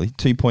still early,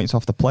 2 points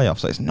off the playoffs.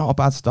 So it's not a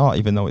bad start,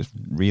 even though it's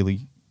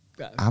really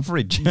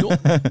average.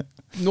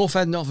 North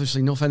End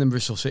and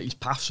Bristol City's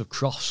paths have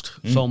crossed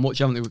so much,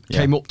 haven't they? We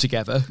came up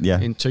together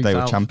in 2000. They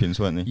were champions,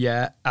 weren't they?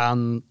 Yeah,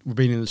 and we've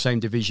been in the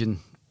same division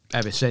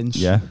ever since.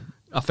 Yeah.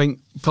 I think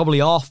probably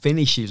our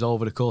finishes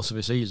over the course of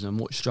a season are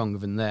much stronger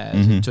than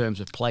theirs in terms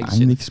of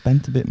placing. And they've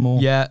spent a bit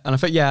more. Yeah, and I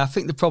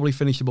think they've probably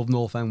finished above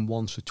North End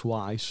once or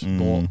twice,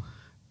 but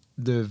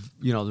there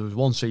was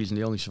one season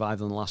they only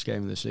survived on the last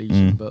game of the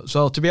season. But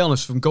so to be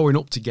honest, from going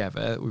up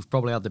together, we've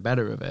probably had the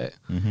better of it.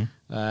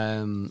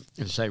 As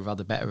I say, we've had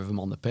the better of them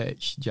on the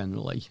pitch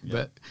generally,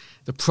 but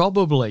they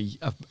probably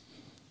have,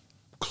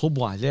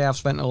 club-wise, I've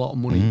spent a lot of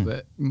money,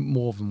 but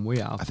more than we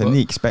have. I think they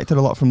expected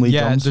a lot from Lee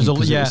Johnson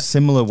because it was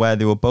similar where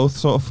they were both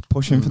sort of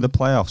pushing for the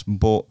playoffs,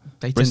 but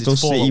Bristol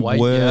City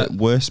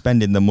were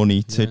spending the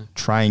money to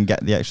try and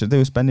get the extra. They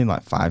were spending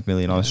like 5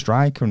 million on a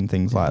striker and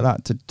things like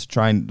that to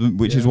try and,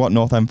 which is what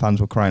North End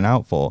fans were crying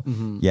out for.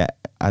 Yet,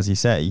 as you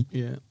say,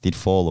 they'd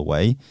fall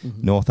away.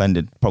 North End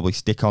would probably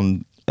stick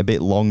on a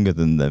bit longer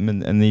than them,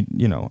 and they,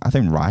 I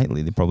think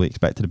rightly, they probably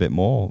expected a bit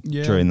more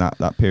during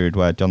that period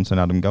where Johnson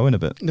had them going a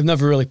bit. They've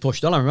never really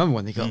pushed on. I remember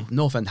when they got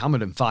North End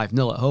hammered them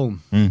 5-0 at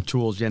home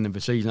towards the end of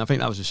the season. I think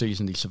that was the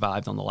season they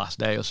survived on the last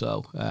day or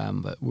so,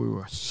 but we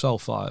were so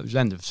far. It was the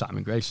end of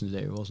Simon Grayson's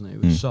era, wasn't it?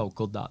 It was so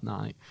good that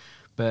night.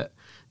 But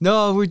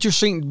no, we just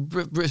think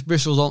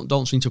Bristol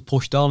don't seem to have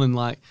pushed on, and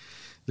like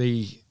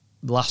the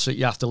last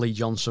year after Lee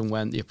Johnson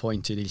went, they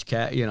appointed his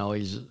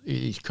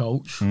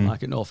coach,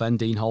 like at North End,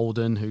 Dean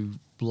Holden, who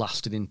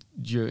lasted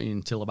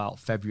until about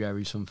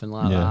February, something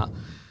like that.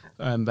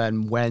 And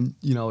then when,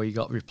 he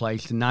got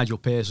replaced, and Nigel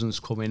Pearson's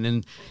come in,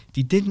 and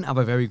he didn't have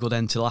a very good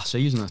end to last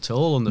season at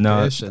all under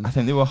Pearson. I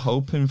think they were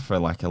hoping for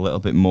like a little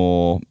bit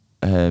more...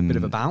 bit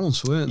of a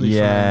bounce, weren't they?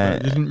 Yeah.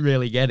 They didn't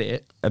really get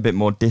it. A bit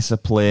more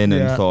discipline,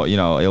 and thought,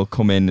 he'll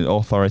come in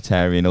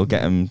authoritarian, he'll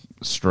get them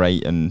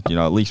straight, and,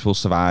 at least we'll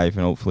survive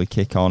and hopefully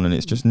kick on, and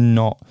it's just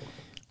not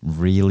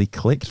really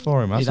clicked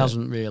for him, has it? He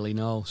doesn't really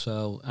know,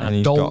 so... And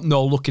I don't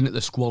know, looking at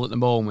the squad at the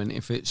moment,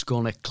 if it's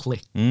going to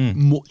click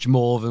much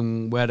more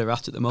than where they're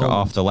at the moment. Got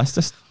off the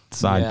Leicester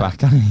side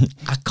back, hasn't he?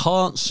 I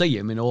can't see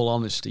him, in all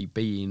honesty,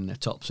 being a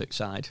top 6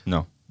 side.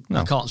 No.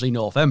 I can't see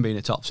North End being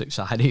a top 6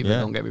 side either,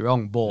 don't get me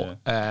wrong, but,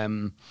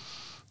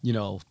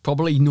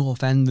 probably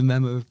North End and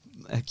them are,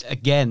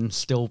 again,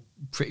 still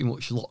pretty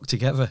much locked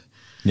together.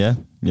 Yeah.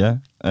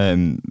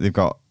 They've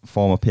got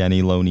former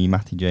PNE loanee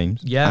Matty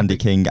James, Andy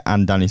King,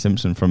 and Danny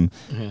Simpson from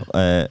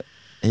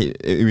who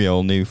we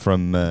all knew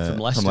from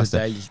Leicester.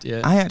 Days,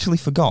 I actually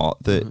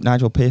forgot that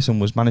Nigel Pearson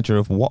was manager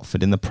of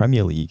Watford in the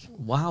Premier League.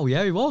 Wow,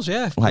 he was,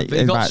 Like,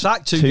 he got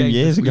sacked 2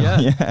 years ago,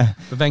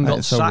 But then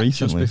got sacked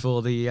just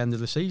before the end of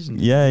the season.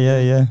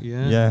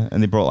 Yeah.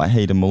 And they brought like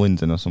Hayden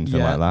Mullins in or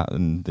something like that,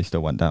 and they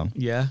still went down.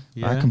 Yeah.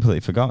 I completely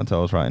forgot until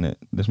I was writing it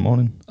this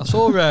morning. I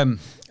saw...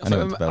 I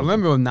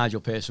remember when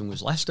Nigel Pearson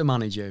was Leicester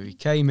manager. He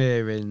came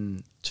here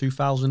in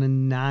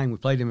 2009.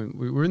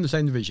 We were in the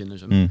same division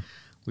as him.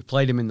 We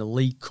played him in the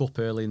League Cup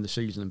early in the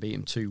season and beat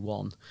him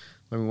 2-1.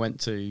 When we went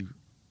to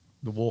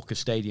the Walker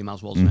Stadium,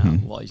 as was now,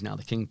 what is now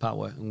the King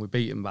Power, and we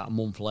beat him about a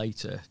month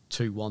later,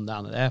 2-1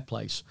 down at their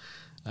place.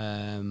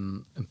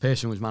 And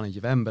Pearson was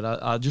manager then.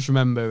 But I just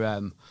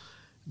remember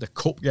the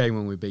Cup game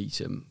when we beat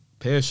him.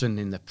 Pearson,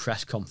 in the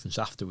press conference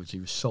afterwards, he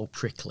was so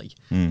prickly.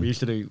 We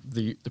used to do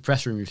the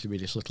press room used to be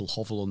this little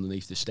hovel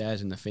underneath the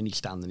stairs in the Finney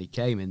stand, and he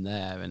came in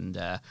there, and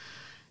it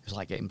was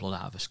like getting blood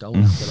out of a stone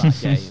after that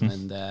game.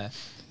 And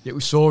we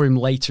saw him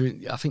later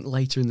in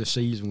the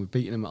season. We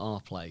beat him at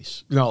our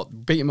place.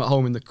 Beat him at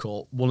home in the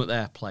cup, won at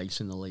their place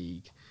in the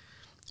league,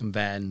 and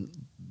then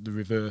the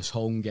reverse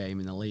home game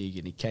in the league,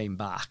 and he came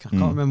back. I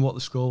can't remember what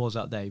the score was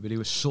that day, but he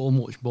was so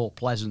much more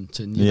pleasant.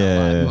 And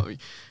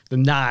the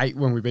night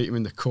when we beat him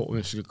in the cup,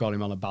 we should have got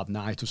him on a bad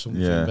night or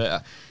something.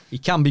 But he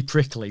can be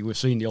prickly. We've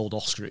seen the old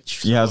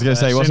ostrich. I was going to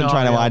say, he wasn't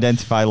trying to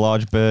identify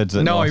large birds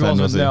at North End,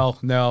 was he?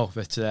 No.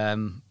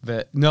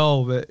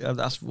 But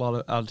that's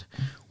what I'd...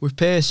 With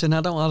Pearson,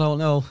 I don't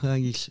know.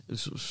 He's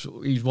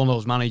one of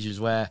those managers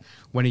where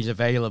when he's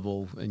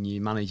available and you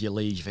manage your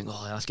league, you think,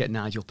 let's get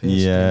Nigel Pearson.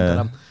 Yeah. But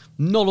I'm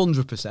not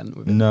 100%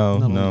 with him. No.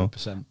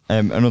 100%.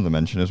 Another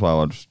mention as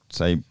well, I'd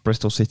say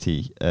Bristol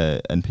City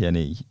and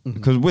PNE,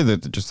 because with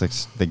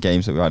the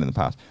games that we've had in the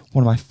past,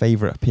 one of my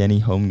favourite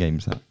PNE home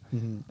games.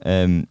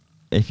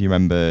 If you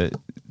remember,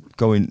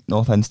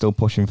 North End still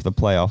pushing for the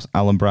playoffs.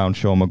 Alan Brown,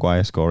 Sean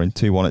Maguire scoring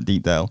 2-1 at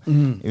Deepdale.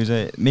 It was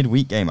a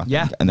midweek game, I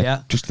think,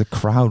 and just the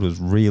crowd was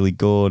really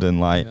good,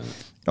 and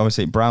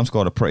obviously Brown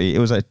scored it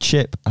was a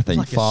chip, I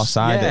think, far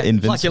side at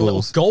Invincibles. Like a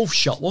little golf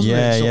shot, wasn't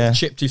it? Sort of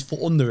chipped his foot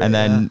under it. And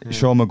then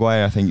Sean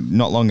Maguire, I think,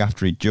 not long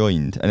after he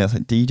joined, and I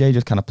think DJ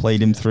just kind of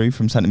played him through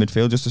from centre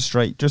midfield, just a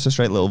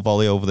straight little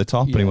volley over the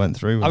top, and he went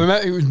through. I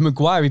remember it was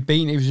Maguire.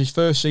 It was his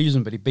first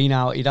season, but he'd been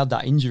out. He'd had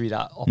that injury,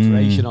 that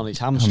operation on his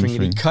hamstring,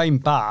 and he came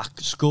back,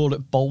 scored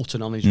at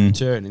Bolton on his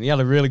return, and he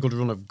had a really good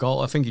run of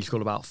goals. I think he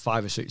scored about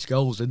 5 or 6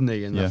 goals, didn't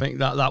he? And I think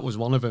that was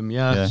one of them.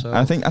 Yeah. So.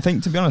 I think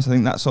to be honest, I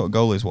think that sort of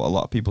goal is what a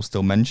lot of people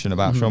still mention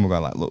about Sean Maguire.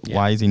 Like, look,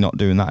 why is he not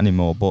doing that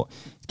anymore? But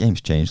the game's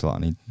changed a lot,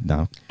 and he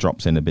now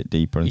drops in a bit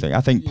deeper. And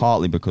I think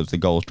partly because the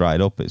goals dried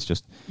up, it's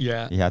just he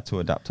had to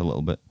adapt a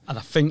little bit. And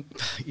I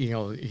think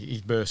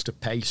his burst of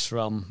pace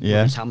from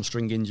his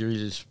hamstring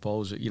injuries, I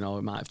suppose, it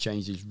might have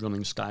changed his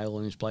running style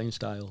and his playing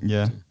style.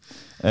 Yeah.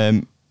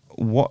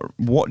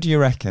 What do you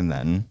reckon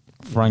then?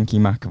 Frankie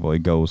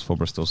McAvoy goes for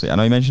Bristol City. I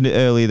know you mentioned it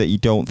earlier that you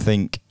don't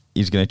think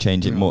he's going to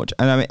change it much,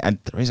 and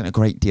there isn't a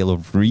great deal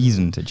of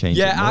reason to change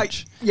it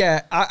much.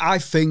 I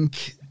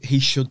think he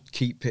should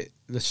keep it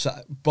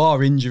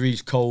bar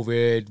injuries,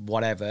 COVID,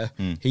 whatever.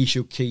 He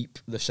should keep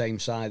the same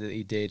side that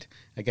he did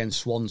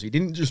against Swansea. He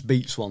didn't just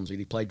beat Swansea;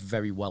 he played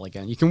very well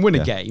again. You can win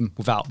a game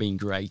without being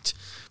great,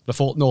 but I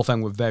thought North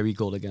End were very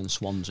good against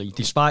Swansea,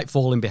 despite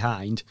falling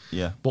behind.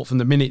 Yeah. But from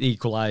the minute they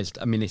equalised,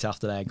 a minute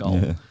after their goal,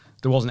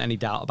 there wasn't any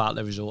doubt about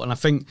the result. And I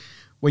think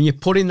when you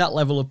put in that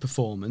level of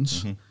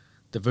performance.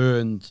 They've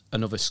earned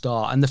another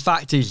start, and the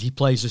fact is, he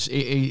plays this.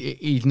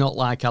 He's not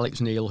like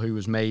Alex Neil, who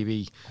was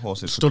maybe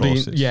studying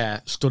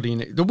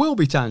it. There will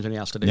be times when he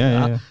has to do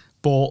that,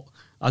 but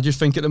I just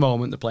think at the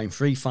moment they're playing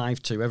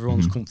 3-5-2.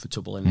 Everyone's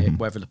comfortable in it,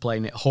 whether they're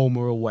playing it home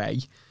or away.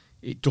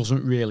 It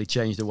doesn't really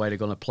change the way they're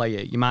going to play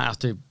it. You might have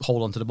to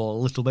hold on to the ball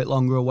a little bit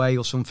longer away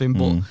or something,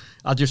 but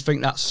I just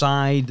think that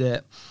side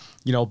that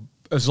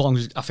as long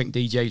as I think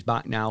DJ's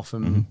back now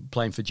from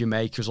playing for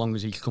Jamaica, as long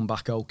as he's come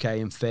back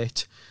okay and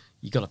fit.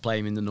 You got to play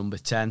him in the number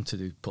 10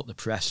 to put the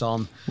press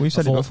on. We've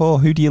said it before.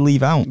 Who do you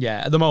leave out?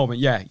 Yeah, at the moment,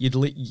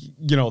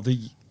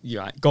 the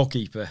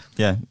goalkeeper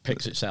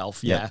picks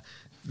itself. Yeah,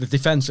 the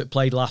defence that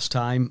played last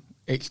time,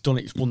 it's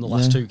won the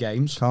last 2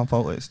 games. Can't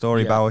fault it.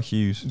 Story, Bauer,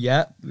 Hughes.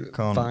 Yeah,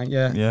 fine.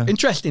 Yeah.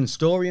 Interesting.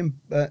 Story and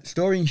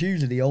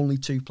Hughes are the only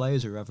 2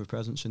 players who have a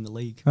presence in the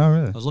league. Oh,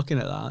 really? I was looking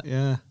at that.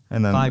 Yeah,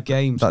 and then 5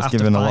 games. That's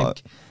given a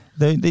lot.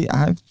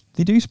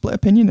 They do split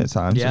opinion at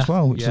times as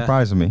well, which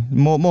surprises me.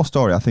 More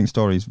Story. I think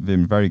Story's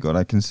been very good.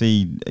 I can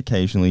see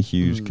occasionally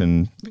Hughes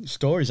can.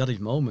 Story's had his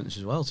moments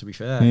as well. To be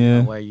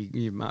fair, where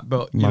you might,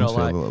 but a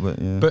little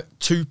bit, but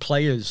 2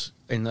 players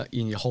in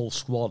your whole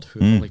squad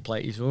who have only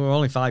played. We're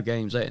only 5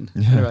 games in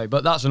anyway,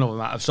 but that's another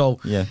matter. So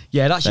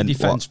that's your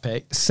defence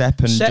pick. Sepp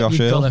and Josh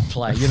you've Earl. got to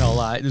play.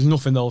 There's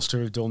nothing those 2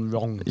 have done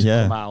wrong to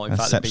come out. In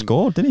fact, Sepp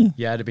scored, didn't he?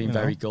 Yeah, they've been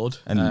very good.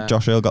 And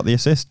Josh Earl got the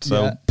assist.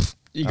 So.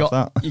 You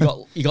got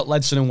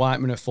Ledson and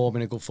Whiteman are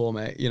forming a good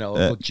a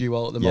good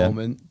duo at the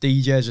moment.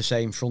 DJ's the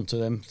same front of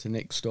them to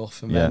nick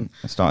stuff, and then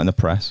starting the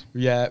press.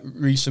 Yeah,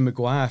 Reece and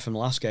Maguire from the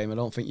last game. I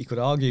don't think you could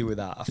argue with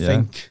that. I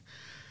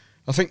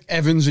think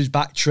Evans is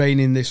back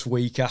training this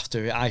week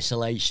after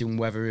isolation.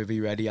 Whether he'll be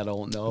ready, I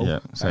don't know. Yeah,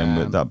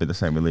 same. That'd be the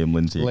same with Liam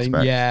Lindsay.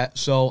 Yeah,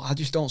 so I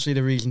just don't see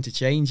the reason to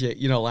change it.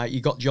 You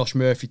got Josh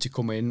Murphy to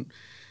come in.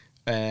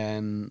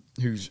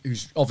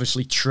 Who's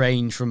obviously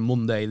trained from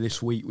Monday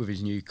this week with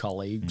his new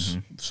colleagues,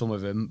 some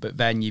of them, but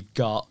then you've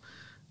got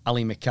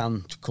Ali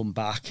McCann to come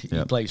back. He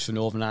plays for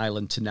Northern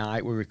Ireland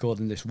tonight. We're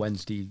recording this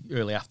Wednesday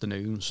early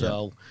afternoon,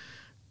 so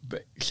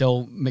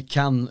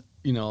McCann,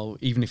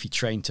 even if he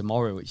trained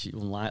tomorrow, which is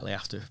unlikely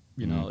after,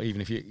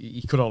 even if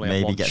he could only maybe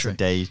have one gets a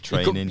day's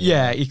training.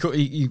 He could.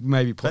 He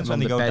maybe put him on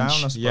the bench.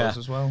 Down, I suppose,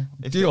 as well.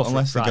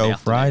 Unless they go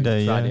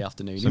Friday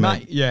afternoon. So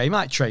he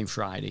might train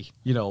Friday,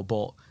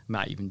 but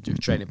might even do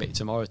train a bit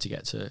tomorrow to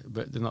get to.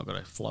 But they're not going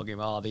to flog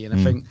him, are they? And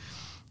I think,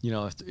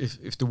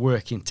 if they're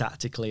working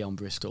tactically on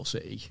Bristol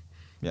City,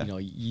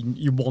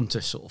 you want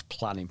a sort of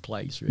plan in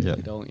place,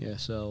 really, don't you?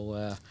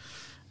 So.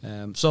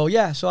 So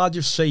I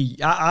just see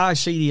I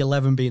see the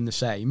 11 being the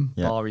same,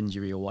 bar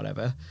injury or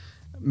whatever.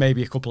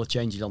 Maybe a couple of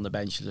changes on the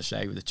bench, as I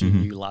say, with the 2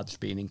 new lads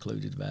being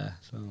included there.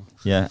 So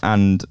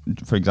and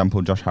for example,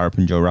 Josh Harrop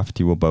and Joe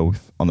Rafferty were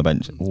both on the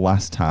bench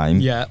last time.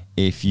 Yeah.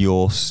 If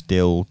you're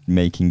still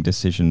making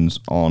decisions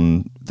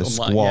on the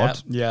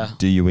squad,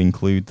 do you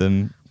include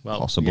them? Well,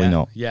 possibly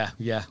not. Yeah.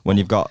 When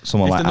you've got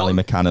someone like Ali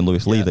McCann and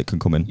Lewis Lee that can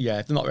come in. Yeah,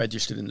 if they're not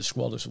registered in the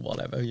squad or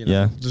whatever,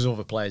 there's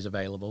other players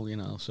available,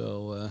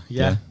 So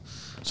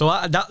So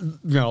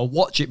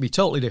watch it be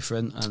totally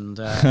different and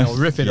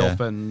rip it up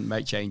and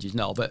make changes.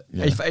 No, but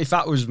if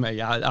that was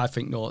me, I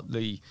think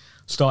the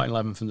starting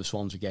 11 from the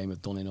Swansea game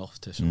have done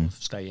enough to sort of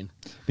stay in.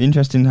 Be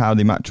interesting how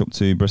they match up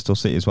to Bristol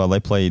City as well. They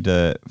played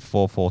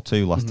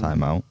 4-4-2 last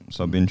time out,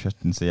 so it'll be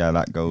interesting to see how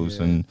that goes.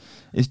 And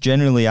it's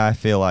generally, I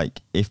feel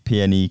like if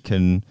PNE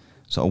can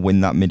sort of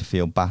win that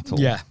midfield battle,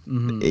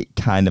 it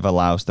kind of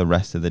allows the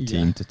rest of the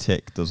team to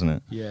tick, doesn't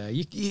it? Yeah,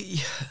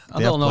 I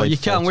don't know. You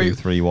can't wait.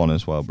 3-1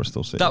 as well,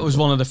 Bristol City. That was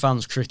one of the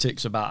fans'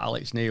 critics about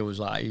Alex Neil. Was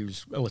like he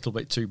was a little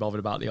bit too bothered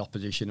about the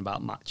opposition,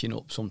 about matching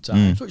up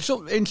sometimes.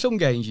 In some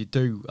games you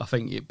do. I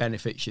think it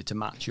benefits you to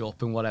match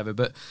up and whatever.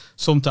 But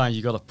sometimes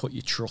you got to put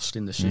your trust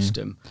in the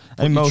system,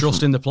 put your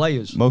trust in the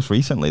players. Most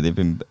recently, they've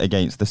been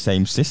against the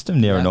same system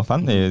near enough,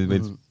 haven't they?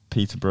 With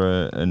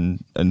Peterborough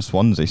and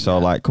Swansea, so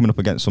like coming up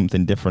against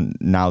something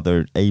different now,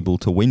 they're able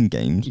to win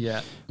games.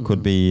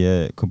 Could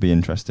be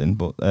interesting.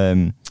 But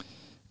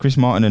Chris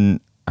Martin and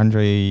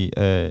Andreas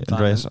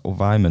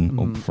Weimann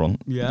up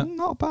front,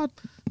 not bad.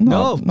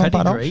 Not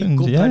bad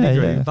options. Good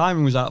pedigree.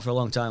 Weimann was out for a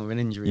long time with an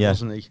injury,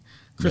 wasn't he?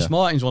 Chris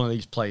Martin's one of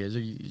these players.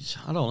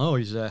 I don't know.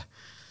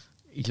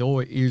 He's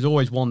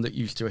always one that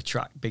used to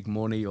attract big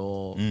money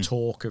or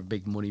talk of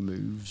big money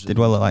moves. Did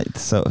well at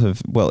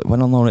it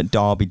went on loan at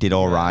Derby, did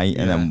all right,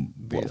 and then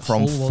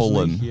from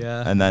Fulham,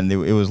 and then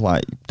it was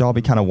like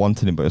Derby kind of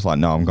wanted him, but it was like,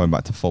 no, I'm going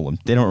back to Fulham.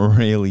 Didn't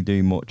really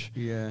do much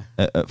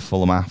at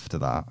Fulham after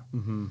that.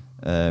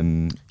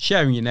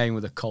 Sharing your name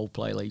with a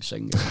Coldplay lead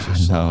singer,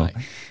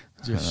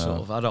 just sort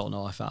of, I don't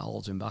know if that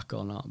holds him back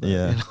or not.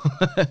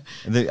 But,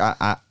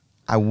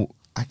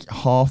 I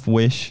half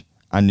wish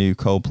I knew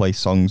Coldplay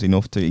songs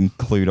enough to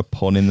include a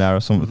pun in there or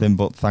something,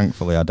 but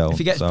thankfully I don't. If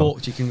he gets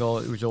booked, you can go,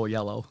 it was all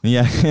yellow.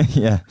 Yeah,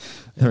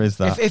 there is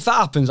that. If that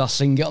happens, I'll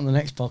sing it on the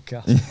next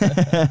podcast.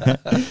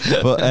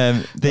 But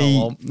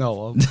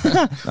No,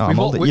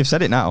 you've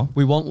said it now.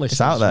 We want listeners.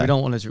 It's out there. We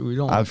don't want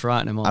to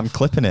frighten them off. I'm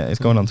clipping it. It's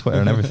going on Twitter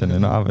and everything,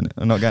 and not having it.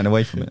 I'm not getting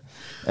away from it.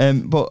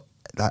 But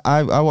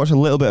I watched a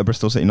little bit of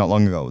Bristol City not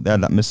long ago. They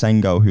had that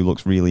Masengo who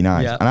looks really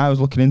nice, and I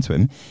was looking into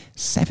him.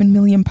 £7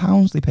 million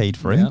they paid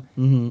for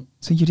him.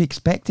 So you'd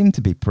expect him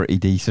to be pretty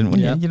decent,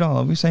 wouldn't you? You know,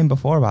 I was saying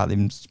before about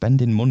him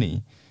spending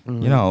money.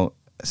 You know,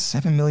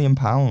 £7 million.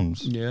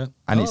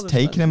 And it's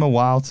taken him a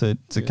while to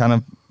kind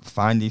of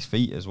find his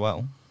feet as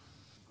well.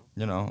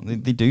 You know,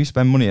 they do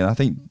spend money, and I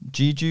think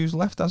Giju's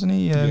left, hasn't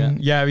he?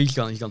 He's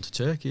gone to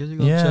Turkey. Has he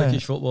gone to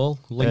Turkish football?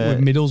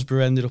 Linked with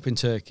Middlesbrough, ended up in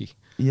Turkey.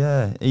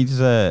 Yeah,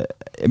 he's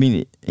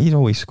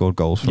always scored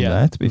goals from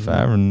there, to be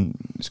fair, and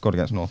scored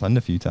against North End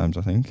a few times,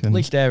 I think. At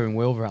least Aaron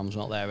Wilbraham's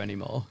not there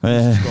anymore.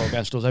 He scored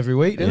against us every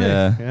week,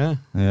 didn't he?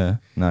 Yeah,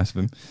 nice of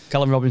him.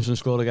 Callum Robinson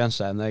scored against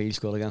them, he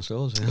scored against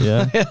us.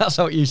 Yeah. That's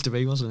how it used to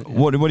be, wasn't it? Yeah.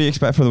 What do you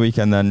expect for the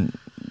weekend then?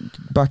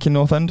 Back in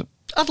North End?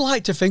 I'd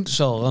like to think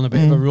so, on a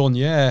bit of a run,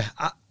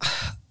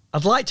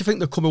 I'd like to think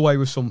they'll come away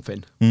with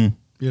something. You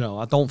know,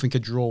 I don't think a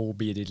draw will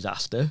be a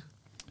disaster.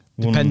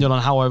 Depending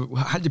on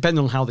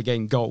how the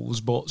game goes,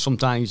 but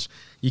sometimes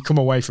you come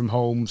away from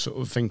home sort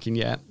of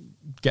thinking,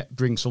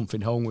 bring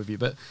something home with you.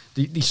 But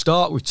they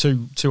start with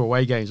two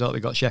away games. They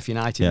got Sheffield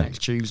United next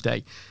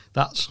Tuesday.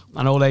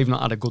 I know they've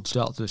not had a good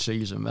start to the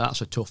season, but that's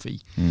a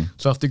toughie.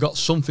 So if they've got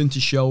something to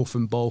show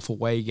from both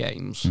away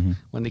games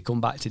when they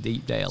come back to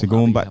Deepdale, so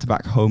going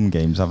back-to-back home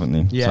games, haven't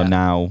they? Yeah. So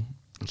now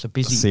it's a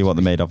busy. See what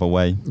they're made of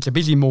away. It's a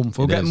busy month.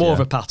 We'll get more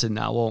of a pattern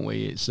now, won't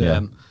we? It's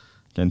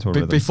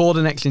before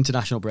the next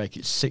international break,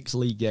 it's 6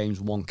 league games,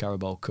 1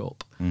 Carabao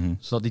Cup.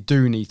 So they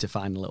do need to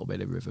find a little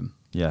bit of rhythm.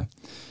 Yeah.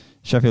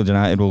 Sheffield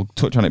United, we'll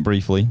touch on it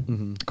briefly.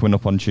 Coming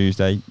up on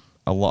Tuesday,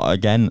 a lot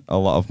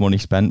of money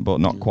spent, but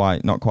not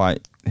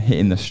quite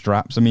hitting the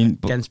straps. I mean,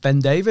 against Ben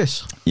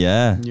Davis.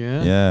 Yeah,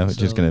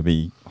 which is going to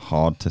be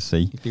hard to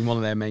see. He's been one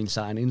of their main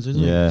signings,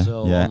 isn't he?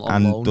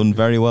 And done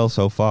very well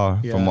so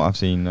far from what I've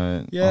seen.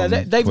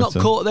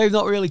 They've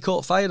not really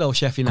caught fire though.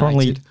 Sheffield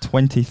United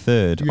currently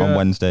 23rd on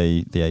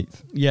Wednesday the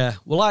 8th. Yeah,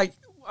 well, I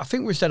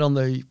think we said on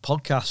the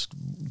podcast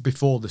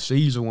before the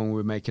season when we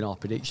were making our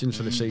predictions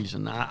for the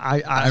season.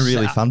 I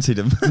really fancied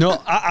him. No,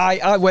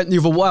 I went the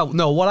other way.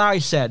 No, what I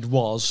said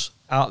was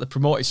out the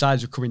promoted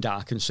sides are coming down.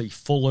 I can see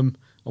Fulham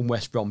and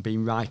West Brom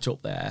being right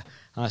up there.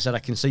 And I said I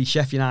can see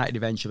Sheffield United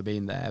eventually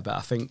being there, but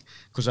I think,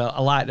 because I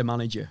like the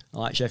manager, I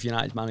like Sheffield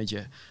United's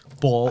manager,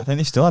 but I think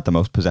they still had the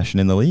most possession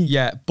in the league.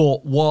 Yeah,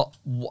 but what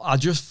I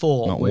just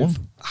thought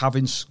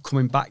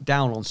coming back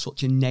down on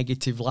such a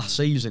negative last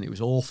season, it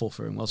was awful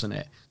for him, wasn't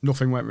it?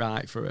 Nothing went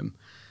right for him.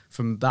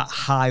 From that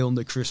high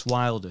under Chris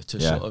Wilder to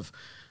sort of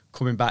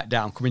coming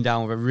down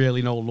with a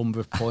really low number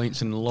of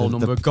points and a low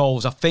number of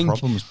goals. I think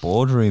problem's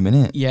boardroom,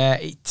 innit? Yeah,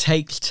 it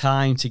takes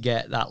time to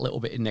get that little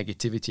bit of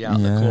negativity out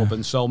of the club,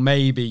 and so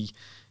maybe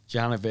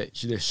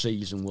Janovic this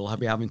season will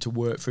be having to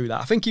work through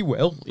that. I think he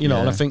will, and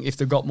I think if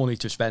they've got money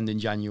to spend in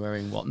January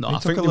and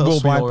whatnot, he took a little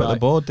swipe at the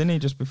board, didn't he,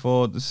 just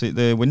before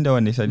the window,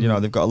 and he said,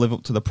 they've got to live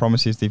up to the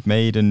promises they've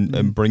made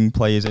and bring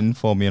players in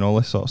for me and all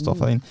this sort of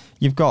stuff. I mean,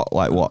 you've got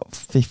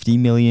 £50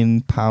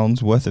 million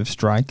worth of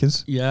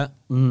strikers,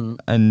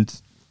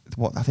 and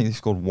I think they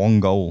scored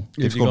 1 goal.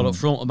 They've got up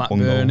front of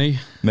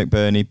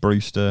McBurney,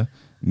 Brewster,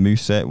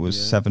 Mousset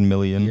was 7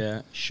 million.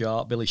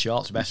 Yeah, Billy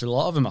Sharp's the best of a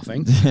lot of them, I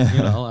think.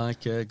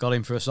 Got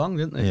him for a song,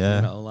 didn't they? Yeah.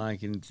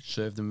 And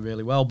served them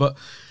really well. But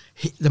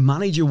the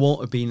manager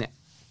won't have been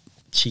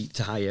cheap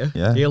to hire.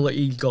 Yeah.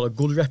 He's got a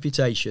good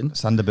reputation.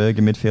 Sander Berge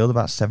in midfield,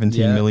 about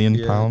 £17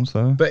 million pounds.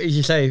 Though. But as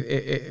you say,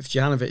 if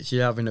Jovanovic is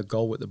having a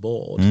go at the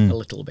board a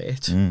little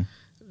bit,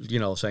 you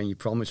know, saying you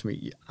promised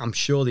me, I'm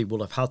sure they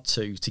would have had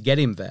to get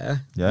him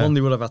there. Yeah. One,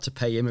 they would have had to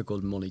pay him a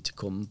good money to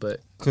come,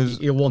 but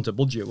he'll want a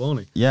budget,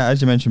 won't he? Yeah,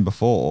 as you mentioned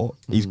before,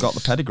 he's got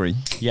the pedigree.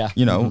 Yeah.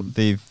 You know,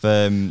 they've...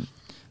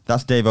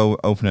 that's Dave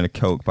opening a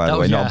Coke, by the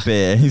way, not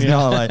beer. He's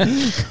not like...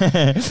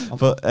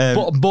 but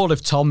I'm bored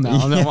of Tom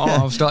now.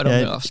 I've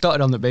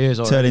started on the beers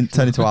already.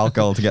 Turn into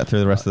alcohol to get through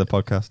the rest of the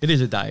podcast. It is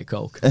a Diet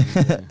Coke.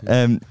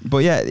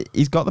 But yeah,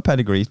 he's got the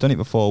pedigree. He's done it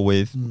before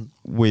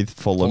with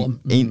Fulham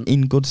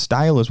in good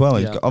style as well.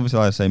 He's got, obviously,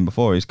 like I was saying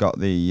before, he's got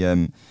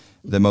the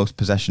most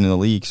possession in the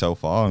league so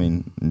far. I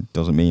mean, it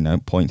doesn't mean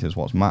point is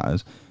what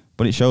matters,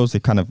 but it shows they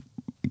kind of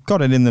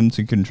got it in them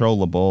to control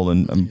the ball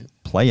and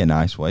play a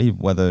nice way.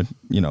 Whether,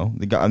 you know,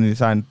 they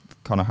signed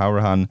Conor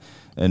Hourihane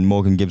and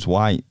Morgan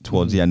Gibbs-White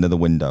towards the end of the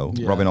window.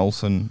 Yeah. Robin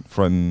Olsen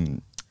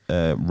from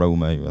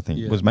Roma, I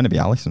think, was meant to be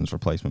Alisson's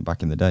replacement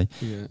back in the day.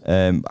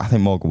 Yeah. I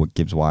think Morgan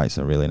Gibbs-White's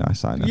a really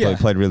nice signing. I thought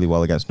he played really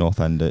well against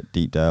Northend at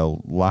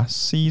Deepdale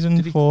last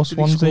season for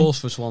Swansea. Did he score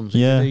for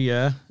Swansea?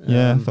 Yeah,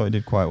 I thought he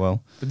did quite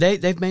well. But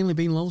they've mainly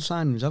been loan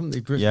signings, haven't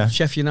they? Yeah.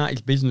 Sheffield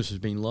United's business has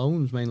been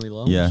loans, mainly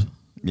loans.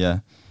 Yeah.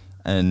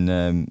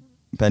 And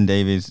Ben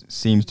Davies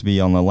seems to be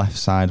on the left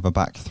side of a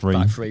back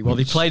three. Well,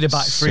 they played a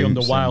back three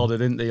under Wilder,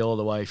 didn't they, all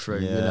the way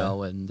through, you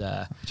know, and...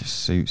 it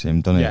just suits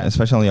him, doesn't it?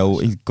 Especially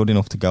he's good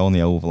enough to go on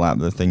the overlap,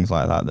 the things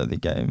like that they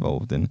get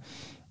involved in.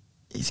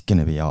 It's going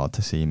to be hard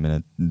to see him in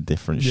a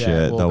different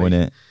shirt, though, isn't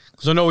it?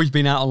 Because I know he's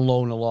been out on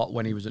loan a lot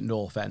when he was at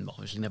Northend, but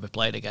obviously never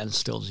played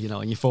against us, you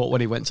know, and you thought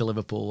when he went to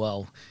Liverpool,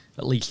 well,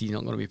 at least he's not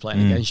going to be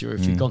playing against you.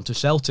 If you've gone to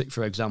Celtic,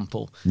 for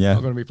example,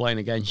 not going to be playing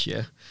against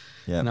you.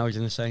 Yeah. Now he's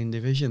in the same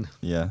division.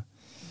 Yeah.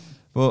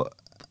 But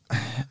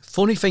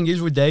funny thing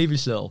is with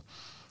Davies, though,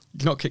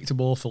 he's not kicked a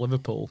ball for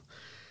Liverpool.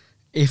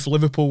 If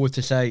Liverpool were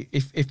to say,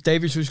 if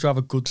Davies was to have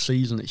a good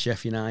season at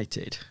Sheffield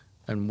United,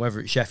 and whether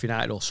it's Sheffield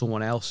United or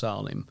someone else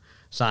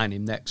sign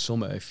him next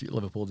summer, if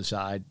Liverpool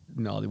decide,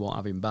 no, they won't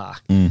have him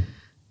back,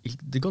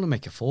 they're going to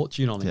make a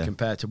fortune on him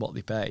compared to what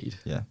they paid.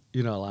 Yeah.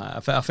 You know,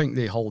 like I think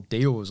the whole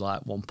deal was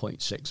like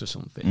 1.6 or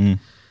something.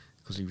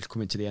 Because he was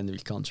coming to the end of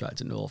his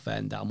contract at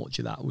Northend. How much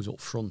of that was up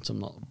front?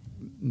 I'm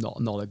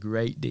not a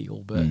great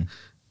deal, but I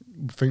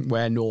think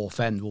where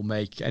Northend will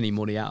make any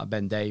money out of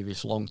Ben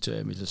Davies long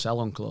term is a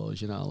sell-on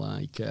clause. You know,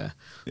 like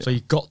so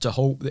you've got to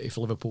hope that if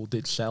Liverpool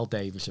did sell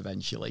Davies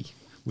eventually,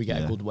 we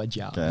get a good wedge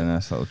out. Get a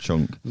nice little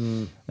chunk.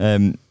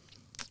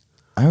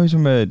 I always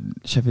remember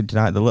Sheffield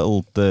United,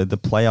 the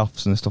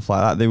playoffs and stuff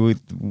like that.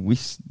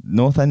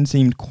 Northend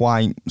seemed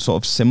quite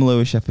sort of similar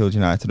with Sheffield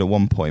United at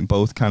one point,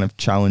 both kind of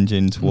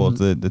challenging towards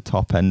the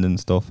top end and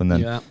stuff. And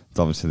then it's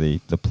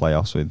obviously the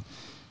playoffs with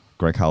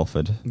Greg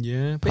Halford,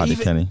 Paddy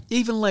Kenny.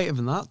 Even later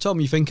than that, Tom,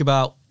 you think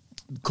about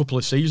a couple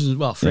of seasons,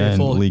 well, 3 or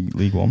 4.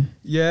 League One.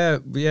 Yeah,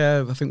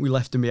 I think we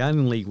left them behind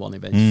in League One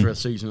eventually for a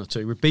season or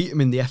two. We beat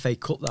them in the FA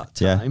Cup that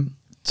time.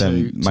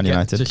 Man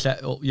United to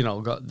set up, you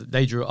know,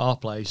 they drew at our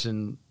place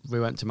and we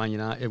went to Man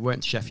United. We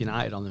went to Sheffield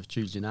United on a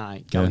Tuesday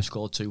night. Gary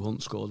scored 2,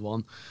 Hunt scored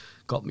 1.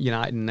 Got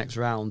United in the next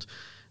round.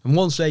 And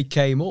once they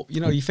came up, you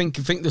know, you think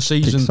the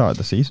season started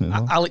the season as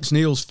well. Alex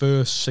Neil's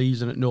first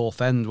season at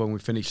Northend when we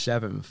finished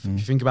 7th. If you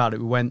think about it,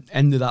 we went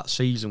end of that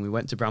season. We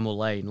went to Bramall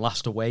Lane,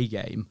 last away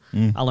game.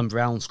 Alan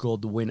Brown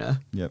scored the winner.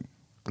 Yep.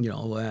 You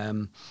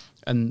know,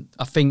 and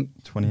I think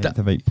 28th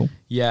of April.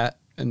 Yeah.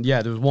 And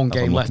there was one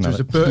game left. There was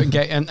a Burton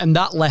game, and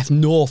that left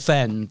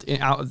Northend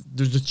out.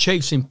 There was a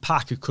chasing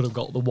pack who could have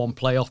got the one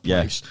playoff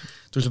place.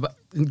 There was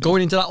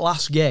going into that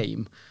last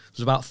game. There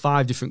was about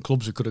 5 different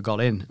clubs who could have got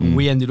in, and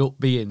we ended up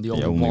being the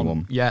only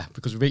one. Yeah,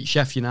 because we beat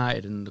Sheffield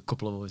United, and a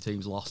couple of other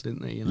teams lost,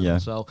 didn't they? You know?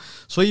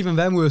 So even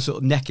then we were sort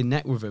of neck and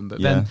neck with them.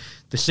 But then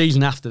the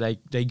season after,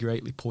 they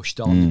greatly pushed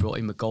on. They brought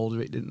in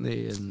McGoldrick, didn't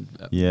they? And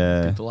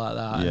people like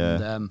that.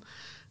 Yeah. And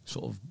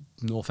sort of.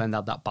 Northend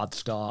had that bad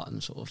start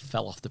and sort of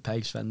fell off the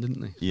pace then,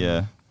 didn't they?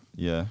 Yeah.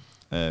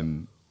 I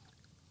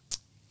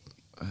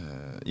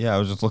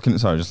was just looking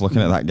at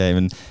that game,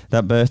 and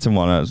that Burton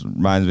one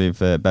reminds me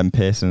of Ben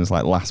Pearson's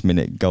like last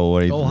minute goal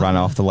where he ran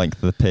off the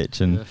length of the pitch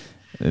and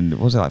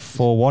was it like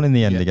 4-1 in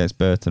the end against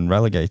Burton,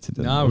 relegated?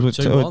 No, it was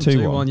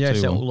 2-1. Yeah,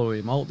 set up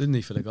Louis Malt, didn't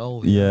he, for the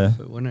goal? For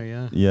the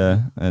winner,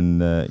 and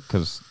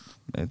because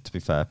to be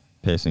fair,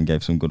 Pearson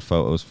gave some good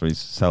photos for his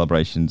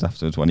celebrations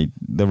afterwards when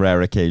the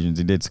rare occasions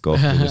he did score,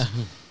 he just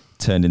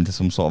turned into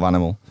some sort of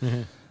animal.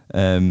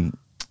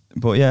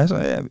 But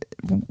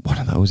one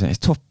of those.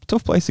 It's a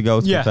tough place to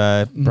go, to be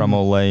fair.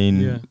 Bramall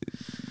Lane,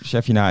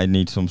 Sheffield United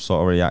need some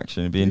sort of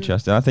reaction. It'd be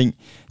interesting. I think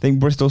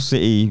Bristol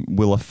City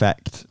will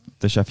affect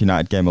the Sheffield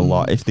United game a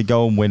lot. If they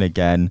go and win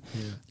again,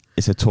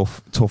 it's a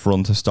tough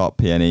run to stop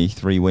PNE.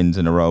 3 wins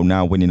in a row,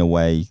 now winning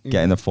away,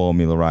 getting the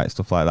formula right,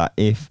 stuff like that.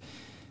 If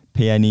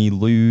PNE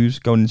lose,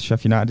 going into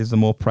Sheffield United, is there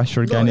more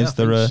pressure again? Yeah, is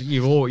there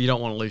you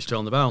don't want to lose to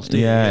on the bounce, do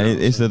you? yeah, You know,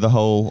 is there the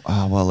whole,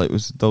 it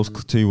was, those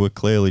two were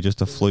clearly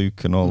just a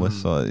fluke and all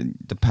this, so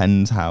it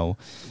depends how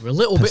we're a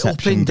little bit up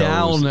perception and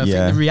down. goes. I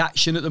Yeah. think the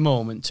reaction at the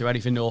moment to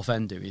anything North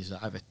End do is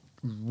either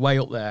way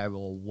up there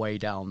or way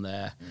down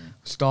there.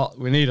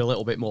 We need a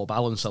little bit more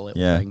balance, a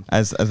little thing.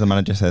 As the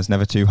manager says,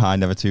 never too high,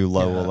 never too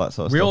low, all that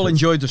sort of stuff. We all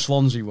enjoyed the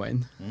Swansea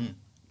win,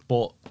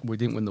 but we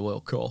didn't win the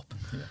World Cup.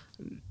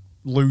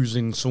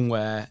 Losing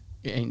somewhere,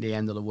 it ain't the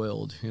end of the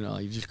world. You know,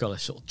 you've just got to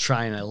sort of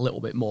try and a little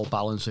bit more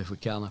balance if we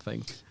can, I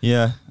think.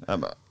 Yeah.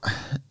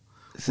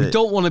 We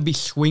don't want to be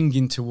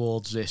swinging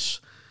towards this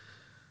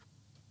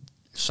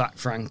sack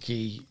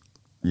Frankie,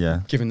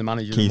 giving the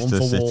manager Keys the to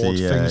month the awards,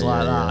 city, things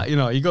like that. You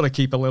know, you got to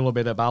keep a little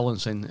bit of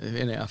balance in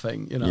it, I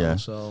think. You know,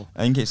 so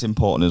I think it's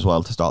important as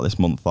well to start this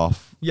month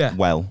off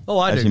well.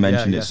 As you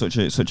mentioned, it's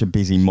such a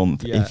busy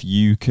month. Yeah. If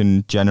you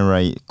can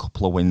generate a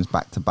couple of wins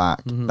back to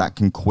back, that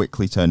can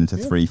quickly turn into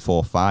 3,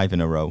 4, 5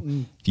 in a row.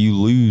 If you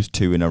lose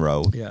 2 in a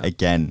row,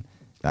 again,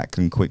 that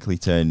can quickly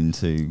turn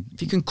into if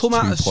you can come 2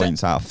 out of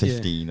points out of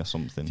 15 or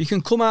something. If you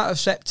can come out of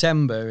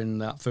September in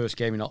that first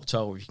game in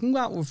October, if you can go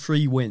out with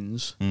 3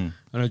 wins and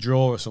a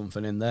draw or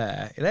something in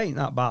there, it ain't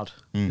that bad.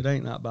 It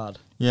ain't that bad.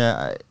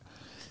 Yeah,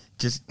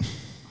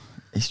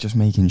 it's just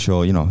making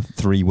sure,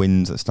 3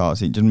 wins at start,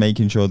 just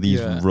making sure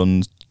these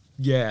runs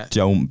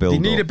don't build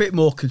up. They need a bit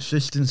more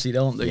consistency,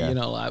 don't they? You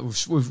know, like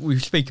we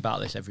speak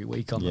about this every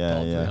week on the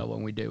pod, you know,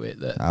 when we do it,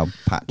 that how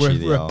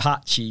patchy we're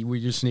patchy. We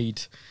just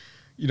need,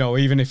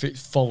 even if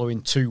it's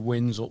following 2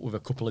 wins up with a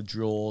couple of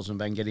draws and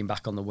then getting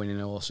back on the winning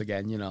horse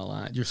again,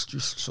 like just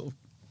sort of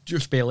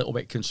just be a little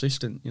bit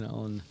consistent,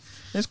 and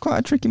it's quite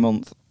a tricky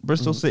month.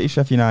 Bristol City,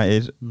 Sheffield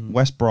United,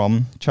 West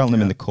Brom,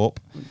 Cheltenham in the Cup,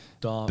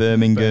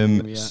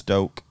 Birmingham,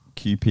 Stoke,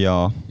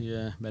 QPR,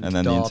 and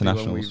then the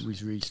internationals. We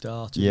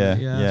restarted.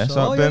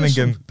 So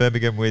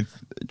Birmingham with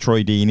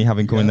Troy Deeney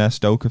having come in there.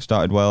 Stoke have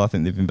started well. I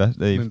think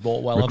they've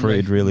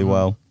recruited really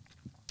well.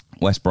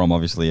 West Brom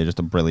obviously are just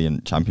a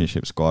brilliant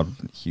championship squad.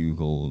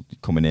 Hugo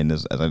coming in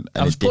as an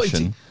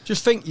addition.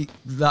 Just think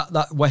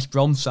that West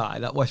Brom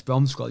side, that West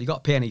Brom squad. You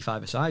got PNE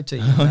 5-a-side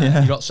team.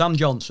 You got Sam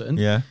Johnson.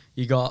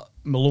 You got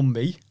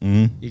Malumbi.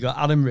 You got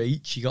Adam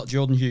Reach. You got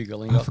Jordan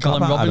Hugel. And you got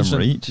Callum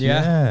Robinson. Adam Reach.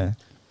 Yeah.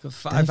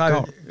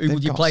 Who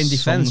would you play in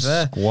defence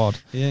there? Squad.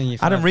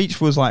 Adam Reach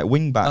was like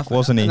wing back,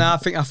 wasn't he? No, I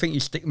think you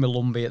stick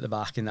Malumbi at the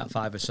back in that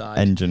 5-a-side.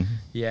 Engine.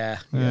 Yeah.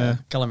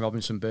 Callum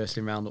Robinson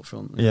bursting round up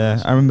front.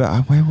 Yeah, I remember.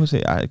 Where was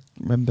it? I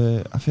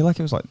feel like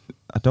it was like.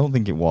 I don't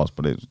think it was,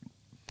 but it was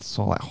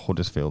sort of like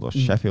Huddersfield or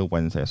Sheffield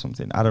Wednesday or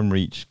something. Adam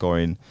Reach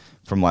scoring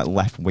from like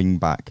left wing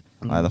back,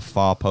 like the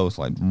far post,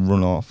 like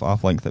run off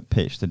half length at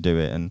pitch to do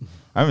it. And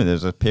I remember there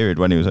was a period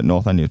when he was at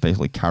North End, he was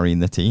basically carrying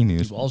the team. He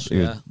was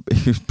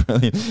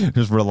brilliant. He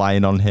was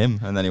relying on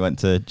him, and then he went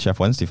to Sheffield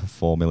Wednesday for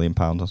 £4 million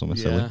or something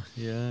silly.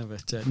 Yeah,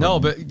 but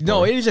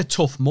it is a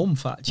tough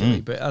month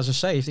actually. But as I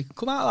say, if they can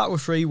come out of that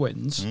with 3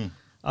 wins,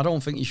 I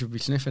don't think you should be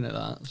sniffing at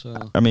that.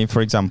 So I mean,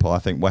 for example, I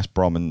think West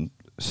Brom and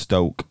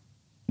Stoke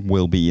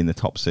will be in the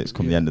top 6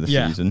 come the end of the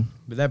season.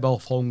 But they're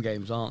both home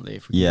games, aren't they?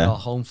 If we get our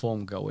home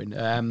form going.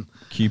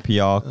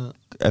 QPR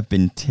have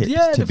been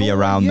tipped to be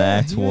around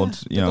there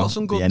towards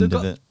the end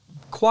of it.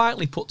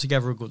 Quietly put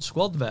together a good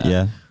squad there.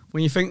 Yeah.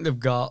 When you think they've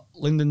got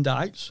Lyndon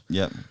Dykes.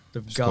 Yep.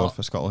 They've scored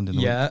for Scotland in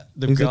the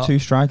league. Who's the 2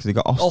 strikers? They've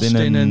got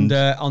Austin and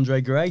Andre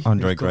Gray.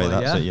 Andre Gray,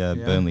 that's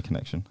it, Burnley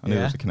connection. I knew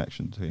there was a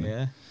connection between them.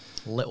 Yeah.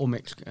 Little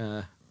mix.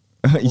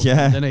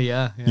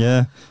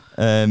 Yeah.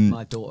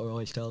 My daughter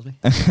always tells me.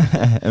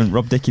 And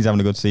Rob Dickey's having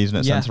a good season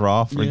at centre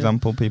half, for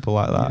example. People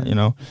like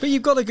that, But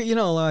you've got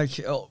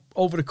to,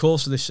 over the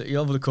course of the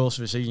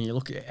season, you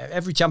look at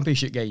every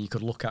championship game you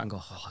could look at and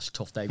go, "Oh, it's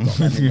tough. They've got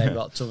them, they've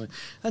got something."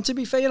 And to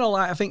be fair,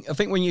 I think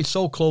when you're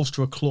so close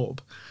to a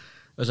club,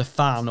 as a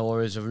fan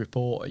or as a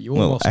reporter, you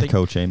almost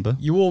echo chamber.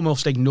 You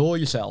almost ignore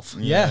yourself.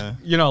 Yeah.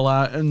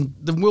 And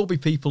there will be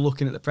people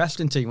looking at the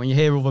Preston team when you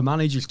hear other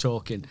managers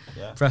talking.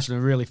 Yeah. Preston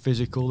are really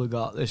physical. They've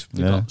got this.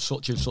 They've got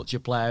such and such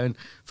a player. And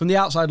from the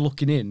outside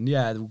looking in,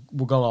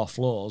 we've got our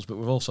flaws, but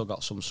we've also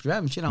got some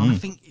strengths. And I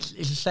think it's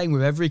the same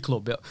with every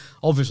club. But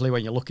obviously,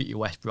 when you look at your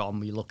West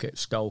Brom, you look at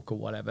Stoke or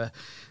whatever.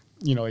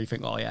 You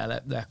think,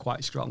 they're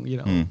quite strong,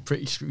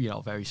 pretty,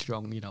 very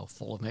strong,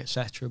 Fulham,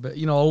 etc. But,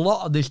 a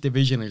lot of this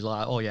division is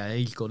like,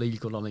 he's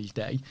good on his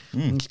day.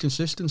 And it's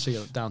consistency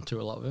down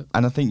to a lot of it.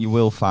 And I think you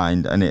will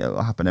find, and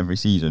it'll happen every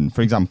season,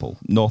 for example,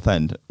 North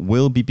End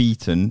will be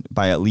beaten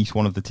by at least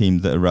one of the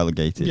teams that are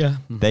relegated. Yeah.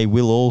 They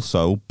will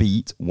also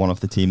beat one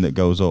of the team that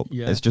goes up.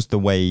 Yeah. It's just the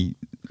way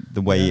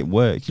it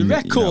works. The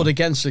record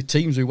against the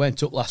teams who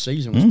went up last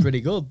season was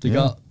pretty good. They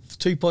got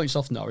 2 points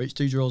off Norwich,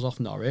 2 draws off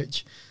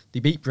Norwich. They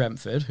beat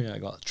Brentford,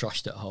 got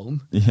trashed at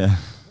home. Yeah.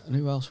 And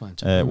who else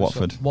went?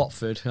 Watford.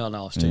 Watford. Oh,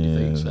 no, it's 2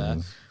 defeats there.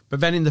 But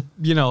then in the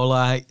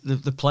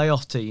the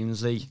playoff teams,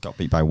 they got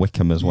beat by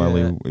Wickham as well,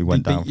 who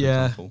went down.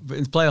 But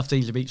in the playoff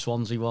teams, they beat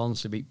Swansea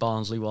once, they beat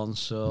Barnsley once,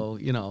 so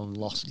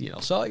lost.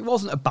 So it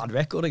wasn't a bad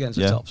record against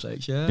the top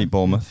six. Yeah, beat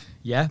Bournemouth.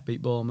 Yeah,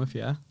 beat Bournemouth.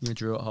 Yeah, you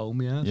drew at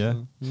home. Yeah. Yeah.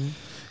 So,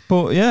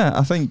 But yeah,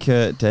 I think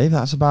Dave,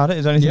 that's about it.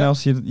 Is there anything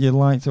else you'd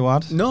like to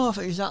add? No, I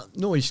think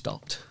he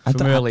stopped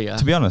from earlier.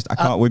 To be honest, I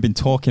can't. We've been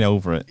talking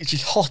over it. It's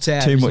just hot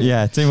air. Too much.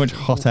 Yeah, too much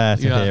hot air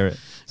to hear it.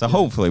 So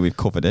hopefully we've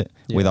covered it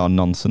with our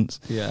nonsense.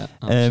 Yeah,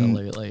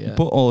 absolutely.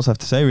 But all I have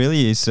to say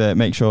really is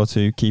make sure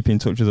to keep in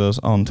touch with us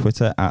on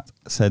Twitter at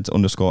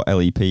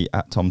 @Seds_LEP,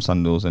 at Tom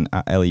Sandals, and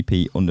at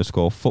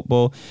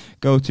LEP_football.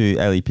 Go to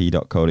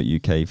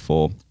lep.co.uk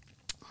for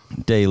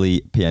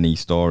daily PNE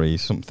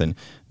stories, something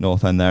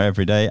North End there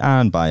every day,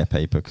 and buy a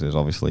paper because there's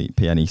obviously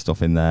PNE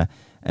stuff in there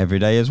every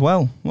day as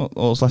well. What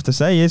all's left to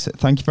say is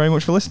thank you very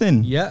much for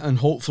listening. Yeah, and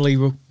hopefully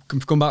we'll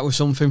come back with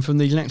something from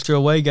these next two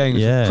away games.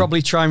 Yeah.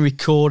 Probably try and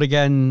record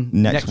again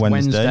next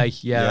Wednesday.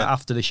 Yeah,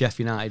 after the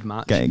Sheffield United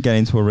match. Get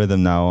into a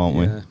rhythm now, aren't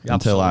we?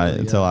 Until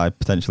I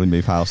potentially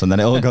move house, and then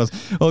it all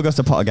goes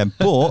to pot again.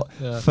 But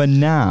for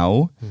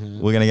now,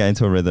 we're going to get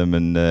into a rhythm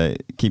and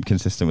keep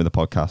consistent with the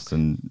podcast.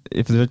 And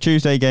if there's a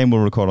Tuesday game,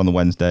 we'll record on the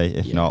Wednesday.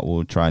 If not,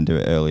 we'll try and do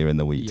it earlier in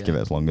the week to give it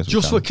as long as we can.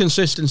 Just for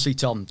consistency,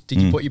 Tom,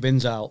 did you put your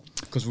bins out?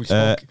 Because we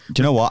spoke.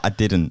 Do you know what? I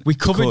didn't. We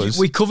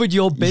covered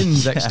your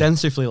bins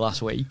extensively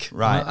last week.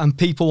 Right. And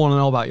people want to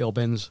know about your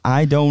bins.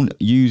 I don't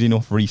use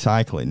enough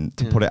recycling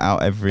to put it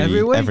out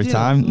every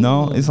time.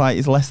 No, it's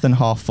less than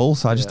half full,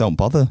 so I just don't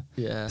bother.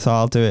 Yeah. So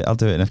I'll do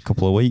it in a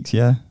couple of weeks.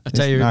 Yeah. It's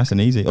nice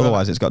and easy.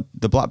 Otherwise,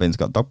 the black bin's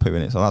got dog poo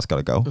in it, so that's got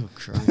to go. Oh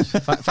Christ!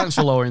 Thanks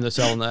for lowering the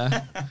tone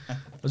there.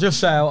 I'll just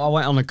say I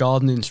went on a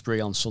gardening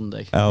spree on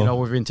Sunday.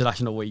 With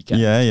International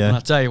Weekend. Yeah. And I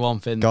tell you one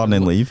thing.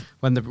 Gardening leave.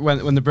 When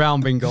the brown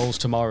bin goes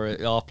tomorrow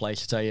at our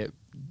place, I tell you,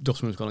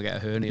 Dustman's going to get a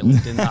hernia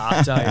left in that.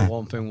 I tell you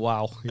one thing,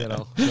 wow,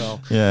 So.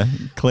 Yeah,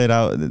 cleared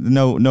out.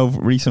 No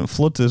recent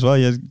floods as well.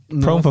 You're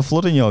prone for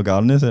flood in your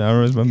garden, isn't it? I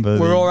remember.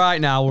 We're all right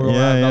now. We're all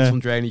right. I've had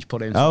some drainage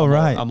put in. So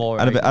I'm all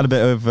right. Had a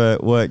bit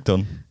of work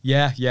done.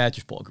 Yeah,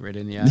 just put a grid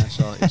in,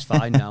 so it's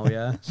fine now,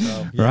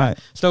 So, Right.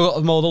 Still got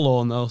to mow the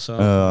lawn, though, so...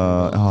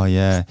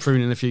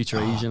 Pruning a few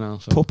trees, So.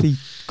 Puppy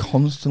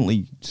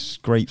constantly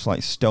scrapes,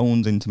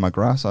 stones into my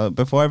grass.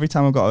 Before every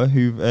time I've got a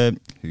hoover,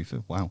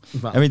 wow.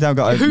 Every time I've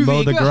got to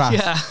mow the grass.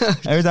 Yeah.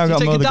 Every time I've got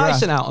to mow the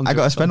grass, I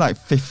got to spend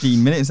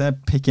 15 minutes there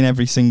picking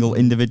every single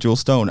individual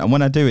stone. And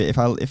when I do it,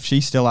 if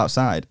she's still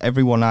outside,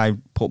 everyone I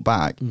put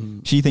back,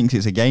 she thinks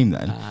it's a game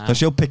then. So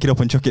she'll pick it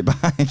up and chuck it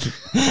back.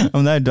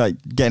 I'm there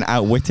getting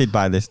outwitted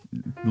by this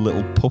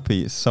little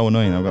puppy. It's so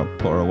annoying. I've got to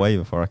put her away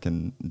before I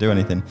can do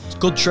anything. It's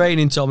good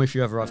training, Tom, if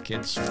you ever have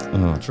kids.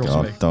 Oh,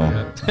 Trust me.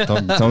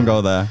 Don't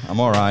go there. I'm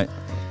all right.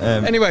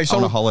 Anyway, so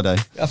on a holiday.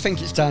 I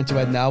think it's time to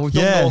end now. We've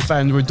done North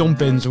End, we've done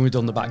bins, and we've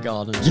done the back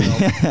garden. So.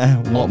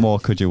 What more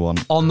could you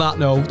want? On that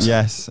note.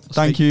 Yes.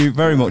 Thank you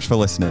very much for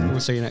listening. We'll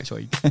see you next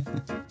week.